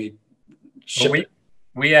 Can we ship it?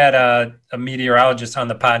 We had a meteorologist on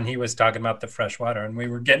the pod, and he was talking about the fresh water, and we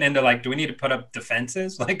were getting into do we need to put up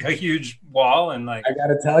defenses, like a huge wall? And I got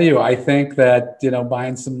to tell you, I think that,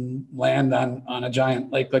 buying some land on a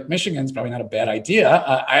giant lake like Michigan is probably not a bad idea.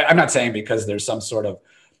 I'm not saying because there's some sort of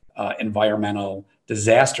environmental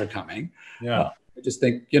disaster coming. Yeah. I just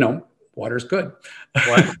think, water's good.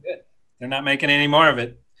 Water's good. They're not making any more of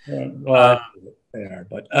it. Well, they are,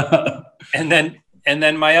 but. And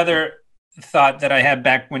then my other thought that I had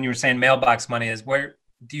back when you were saying mailbox money is, where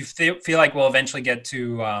do you feel like we'll eventually get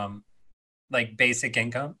to basic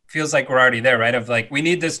income? Feels like we're already there, right? Of we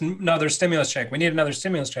need another stimulus check. We need another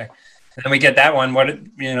stimulus check. And then we get that one,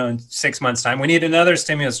 in 6 months' time, we need another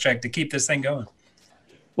stimulus check to keep this thing going.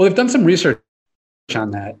 Well, they've done some research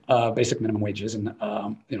on that, basic minimum wages. And,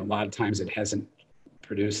 a lot of times it hasn't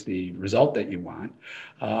produced the result that you want.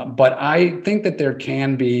 But I think that there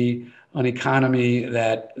can be an economy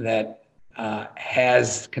that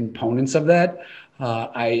has components of that.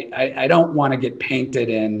 I don't want to get painted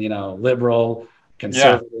in, liberal,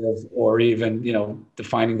 conservative, or even,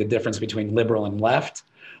 defining the difference between liberal and left.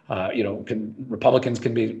 Republicans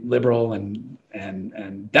can be liberal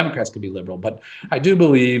and Democrats can be liberal. But I do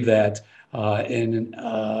believe that in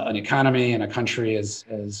an economy and a country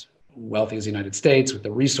as wealthy as the United States, with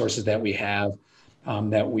the resources that we have,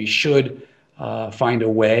 that we should find a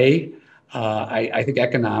way. I think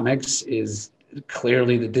economics is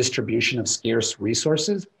clearly the distribution of scarce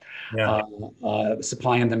resources. Yeah.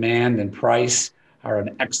 Supply and demand and price are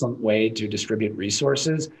an excellent way to distribute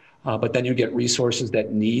resources. But then you get resources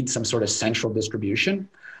that need some sort of central distribution.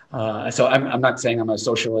 So I'm not saying I'm a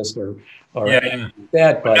socialist or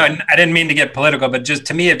that, but no, I didn't mean to get political, but just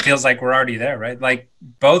to me, it feels like we're already there, right? Like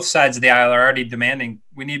both sides of the aisle are already demanding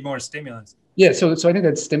we need more stimulus. Yeah, so I think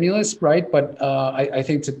that's stimulus, right? But I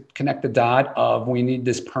think to connect the dot of we need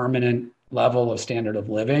this permanent level of standard of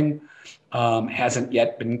living hasn't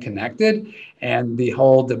yet been connected. And the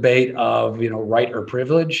whole debate of, right or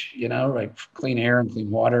privilege, like clean air and clean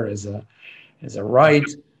water is a right.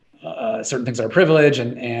 Certain things are a privilege.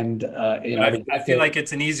 I feel like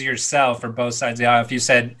it's an easier sell for both sides of the aisle if you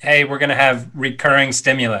said, hey, we're going to have recurring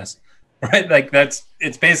stimulus, right? Like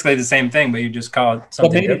it's basically the same thing, but you just call it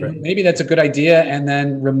something different. Maybe that's a good idea. And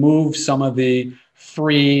then remove some of the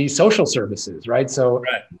free social services, right? So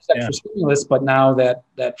for stimulus, but now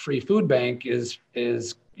that free food bank is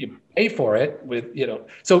you pay for it with,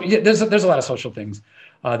 so there's a lot of social things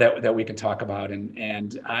that we can talk about.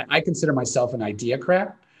 And I consider myself an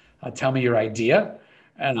ideacrat. Tell me your idea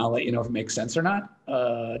and I'll let you know if it makes sense or not.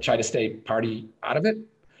 Try to stay party out of it.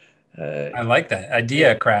 I like that.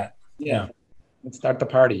 Ideacrat. Yeah. Let's start the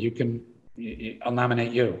party. I'll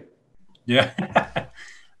nominate you. Yeah.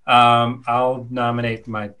 I'll nominate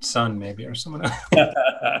my son maybe or someone else.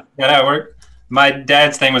 That work. My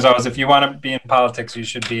dad's thing was always, if you want to be in politics, you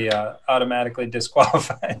should be automatically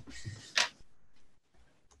disqualified.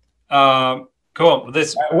 Cool.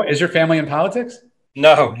 Is your family in politics?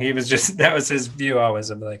 No, that was his view always.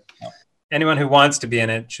 I'm like, anyone who wants to be in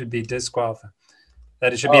it should be disqualified.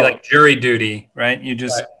 That it should be like jury duty, right? You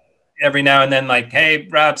just every now and then like, hey,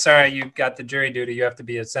 Rob, sorry, you got the jury duty. You have to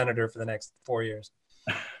be a senator for the next 4 years.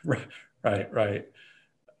 Right.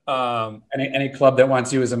 Any club that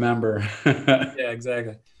wants you as a member. Yeah,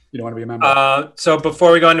 exactly. You don't want to be a member. So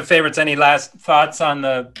before we go into favorites, any last thoughts on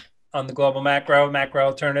the global macro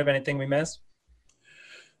alternative? Anything we missed?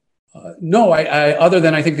 No, I other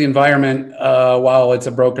than I think the environment, while it's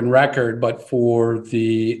a broken record, but for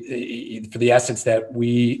the assets that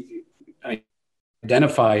we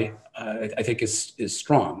identify, I think is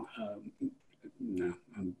strong.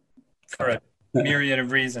 For a myriad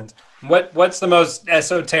of reasons. What's the most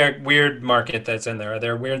esoteric weird market that's in there? Are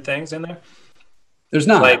there weird things in there? There's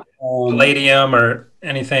not like palladium or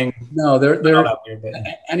anything. No,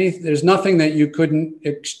 there's nothing that you couldn't.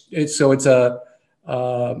 It's a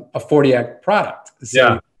 40 Act product.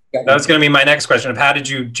 So that was going to be my next question of how did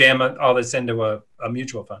you jam all this into a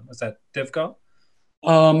mutual fund? Was that difficult?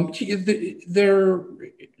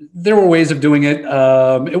 There were ways of doing it.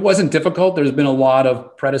 It wasn't difficult. There's been a lot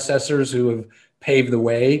of predecessors who have paved the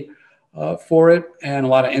way for it, and a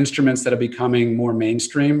lot of instruments that are becoming more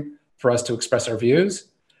mainstream for us to express our views.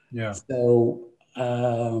 Yeah. So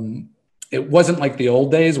it wasn't like the old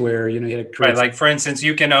days where you had to create. Right. Like for instance,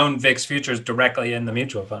 you can own VIX futures directly in the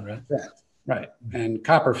mutual fund, right? Right. And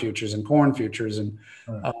copper futures and corn futures and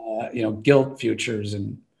gilt futures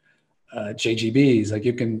and JGBs. Like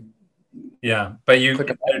you can. Yeah, but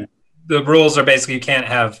the rules are basically you can't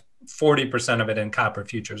have 40% of it in copper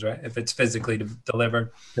futures, right? If it's physically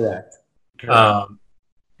delivered. Correct.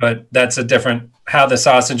 But that's a different how the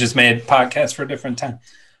sausage is made podcast for a different time.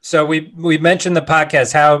 So we mentioned the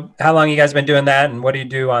podcast. How long you guys been doing that, and what do you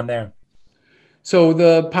do on there? So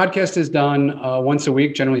the podcast is done once a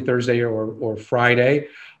week, generally Thursday or Friday.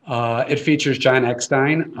 It features John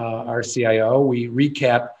Stein, our CIO. We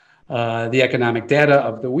recap the economic data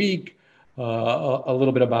of the week, a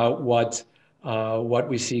little bit about what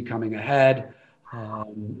we see coming ahead,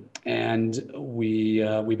 and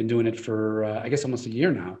we've been doing it for I guess almost a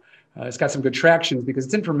year now. It's got some good traction because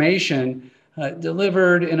it's information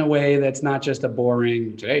delivered in a way that's not just a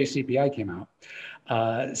boring today CPI came out.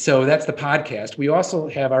 So that's the podcast. We also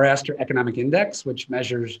have our Astor Economic Index, which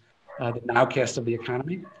measures the nowcast of the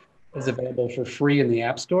economy. It's available for free in the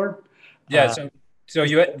App Store. Yeah. So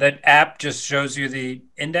that app just shows you the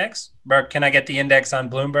index, or can I get the index on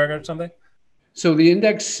Bloomberg or something? So the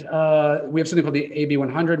index, we have something called the AB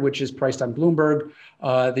 100, which is priced on Bloomberg.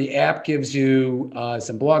 The app gives you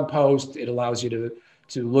some blog posts. It allows you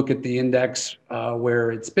look at the index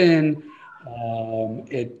where it's been.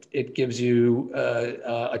 It gives you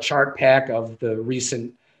a chart pack of the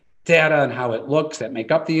recent data and how it looks that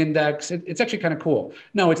make up the index. It's actually kind of cool.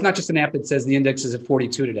 No, it's not just an app that says the index is at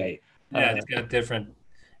 42 today. Yeah, it's got different.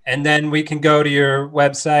 And then we can go to your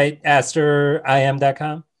website,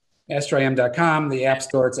 astorim.com. Astoring.com, the App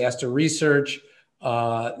Store, it's Astor Research.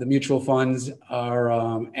 The mutual funds are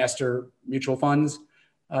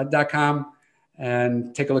astormutualfunds.com,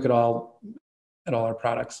 and take a look at all our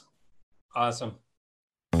products. Awesome.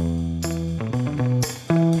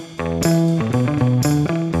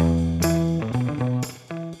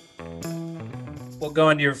 We'll go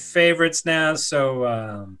into your favorites now.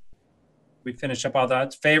 So we finish up all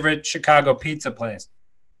that. Favorite Chicago pizza place?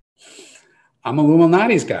 I'm a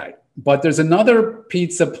Illuminati's guy, but there's another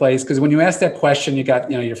pizza place, because when you ask that question, you got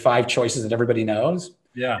your 5 choices that everybody knows.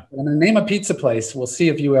 Yeah. I'm going to name a pizza place. We'll see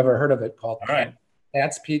if you ever heard of it, called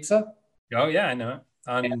Pat's Pizza. Oh yeah, I know it.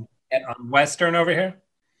 On Western over here.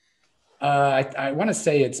 I want to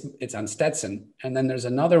say it's on Stetson, and then there's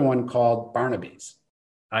another one called Barnaby's.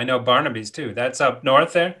 I know Barnaby's too. That's up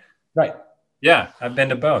north there. Right. Yeah, I've been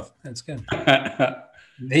to both. That's good.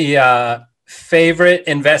 The favorite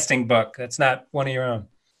investing book that's not one of your own?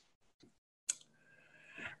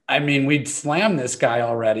 I mean, we'd slammed this guy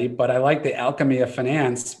already, but I like The Alchemy of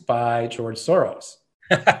Finance by George Soros.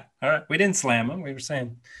 All right, we didn't slam him. We were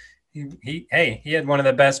saying he had one of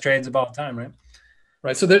the best trades of all time, right?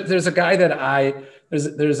 Right. So there's a guy that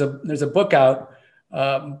there's a book out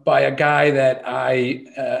by a guy that I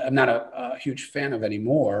am not a huge fan of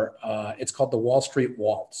anymore. It's called The Wall Street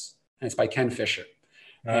Waltz, and it's by Ken Fisher.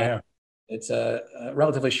 Oh, yeah. It's a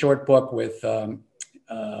relatively short book with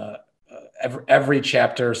every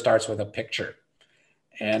chapter starts with a picture,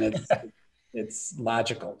 and it's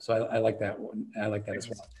logical. So I like that one. I like that as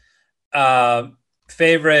well.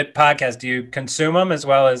 Favorite podcast? Do you consume them as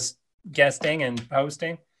well as guesting and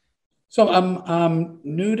hosting? So I'm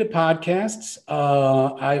new to podcasts.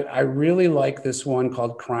 I really like this one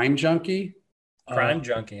called Crime Junkie. Crime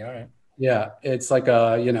Junkie. All right. Yeah, it's like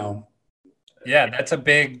Yeah, that's a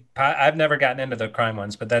big. I've never gotten into the crime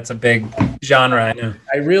ones, but that's a big genre. I know.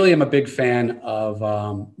 I really am a big fan of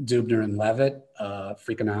Dubner and Levitt,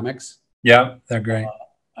 Freakonomics. Yeah, they're great.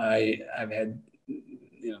 I've had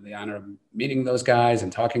the honor of meeting those guys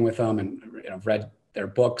and talking with them, and read their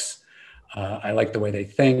books. I like the way they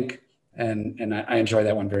think, and I enjoy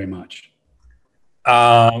that one very much.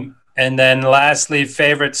 And then lastly,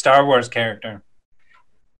 favorite Star Wars character?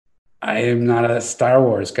 I am not a Star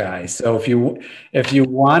Wars guy, so if you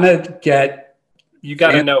want to get, you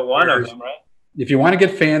got to know one of them, right? If you want to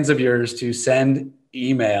get fans of yours to send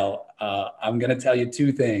email, I'm going to tell you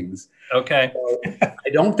 2 things. Okay. So, I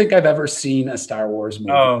don't think I've ever seen a Star Wars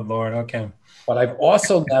movie. Oh Lord, okay. But I've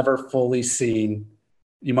also never fully seen.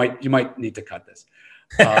 You might need to cut this.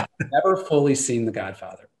 Never fully seen The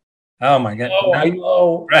Godfather. Oh my God. Oh, I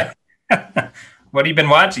know. Right. What have you been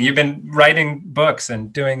watching? You've been writing books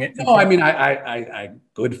and doing it. No, I mean, I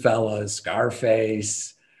Goodfellas,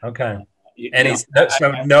 Scarface. Okay.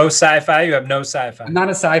 No sci-fi? You have no sci-fi? I'm not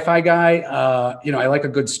a sci-fi guy. I like a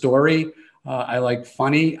good story. I like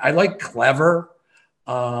funny. I like clever,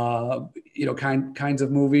 kinds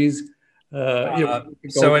of movies.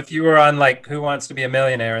 So if you were on like Who Wants to Be a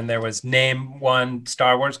Millionaire and there was name one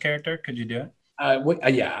Star Wars character, could you do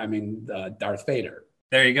it? Yeah, I mean, Darth Vader.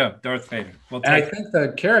 There you go, Darth Vader. And I think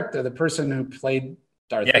the person who played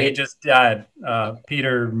Darth Vader. Yeah, he just died.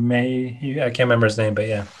 Peter May. I can't remember his name, but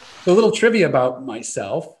yeah. So a little trivia about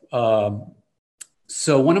myself.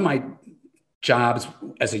 So one of my jobs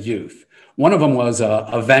as a youth, one of them was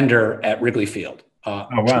a vendor at Wrigley Field. Oh,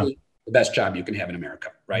 wow. The best job you can have in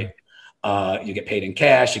America, right? You get paid in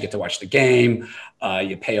cash. You get to watch the game.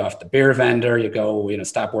 You pay off the beer vendor. You go,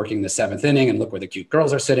 stop working the 7th inning and look where the cute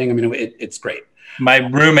girls are sitting. I mean, it's great. My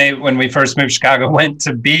roommate, when we first moved to Chicago, went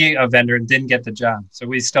to be a vendor and didn't get the job. So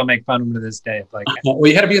we still make fun of him to this day. Like, well,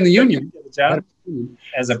 you had to be in the union. The job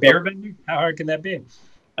as a beer vendor? How hard can that be?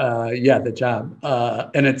 Yeah, the job.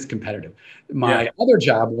 And it's competitive. My other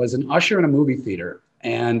job was an usher in a movie theater.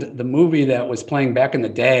 And the movie that was playing back in the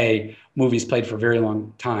day, movies played for a very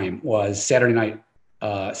long time, was Saturday Night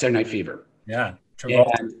Fever. Yeah,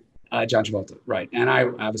 Travolta. And, John Travolta, right. And I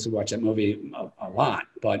obviously watched that movie a lot,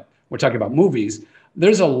 but we're talking about movies.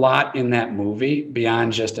 There's a lot in that movie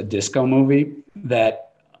beyond just a disco movie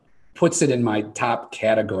that puts it in my top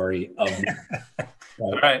category of. Right.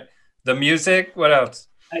 All right. The music, what else?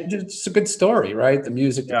 It's a good story, right? The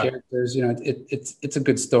music, the characters, it's a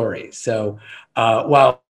good story. So,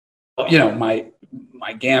 my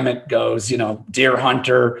gamut goes, Deer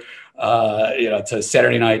Hunter, to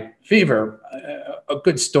Saturday Night Fever, a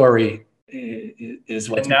good story is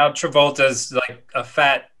what. And now Travolta's like a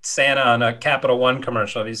fat Santa on a Capital One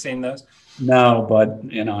commercial. Have you seen those? No, but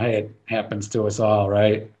hey, it happens to us all,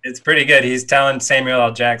 right? It's pretty good. He's telling Samuel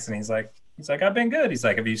L. Jackson, he's like, I've been good. He's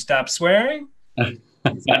like, have you stopped swearing? He's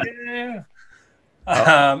like, yeah.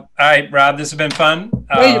 All right, Rob, this has been fun.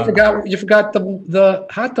 Wait, you forgot the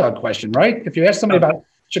hot dog question, right? If you ask somebody about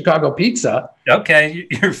Chicago pizza. Okay,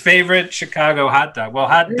 your favorite Chicago hot dog. Well,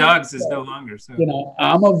 hot dogs is no longer. So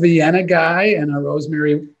I'm a Vienna guy and a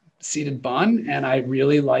rosemary seeded bun, and I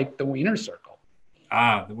really like the Wiener Circle.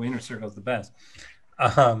 The Wiener Circle is the best.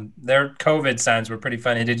 Their COVID signs were pretty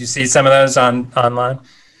funny. Did you see some of those online?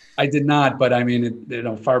 I did not, but I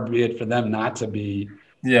mean, far be it for them not to be.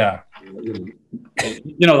 Yeah. The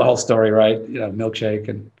whole story, right? Milkshake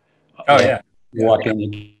and. You walk in,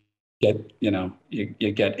 you get,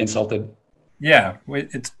 you get insulted. Yeah,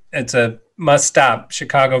 it's a must-stop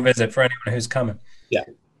Chicago visit for anyone who's coming. Yeah.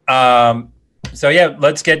 So yeah,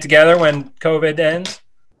 let's get together when COVID ends.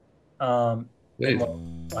 We'll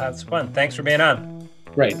have some fun. Thanks for being on.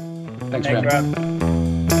 Great. Thanks for having me.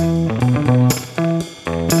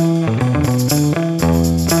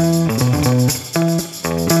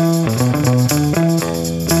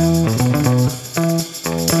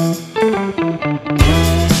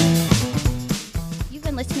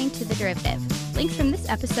 Links from this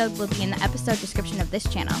episode will be in the episode description of this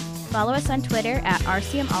channel. Follow us on Twitter at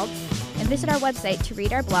RCMAlts and visit our website to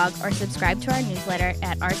read our blog or subscribe to our newsletter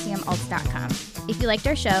at rcmalts.com. If you liked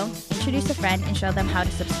our show, introduce a friend and show them how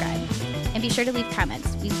to subscribe. And be sure to leave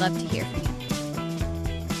comments. We'd love to hear from you.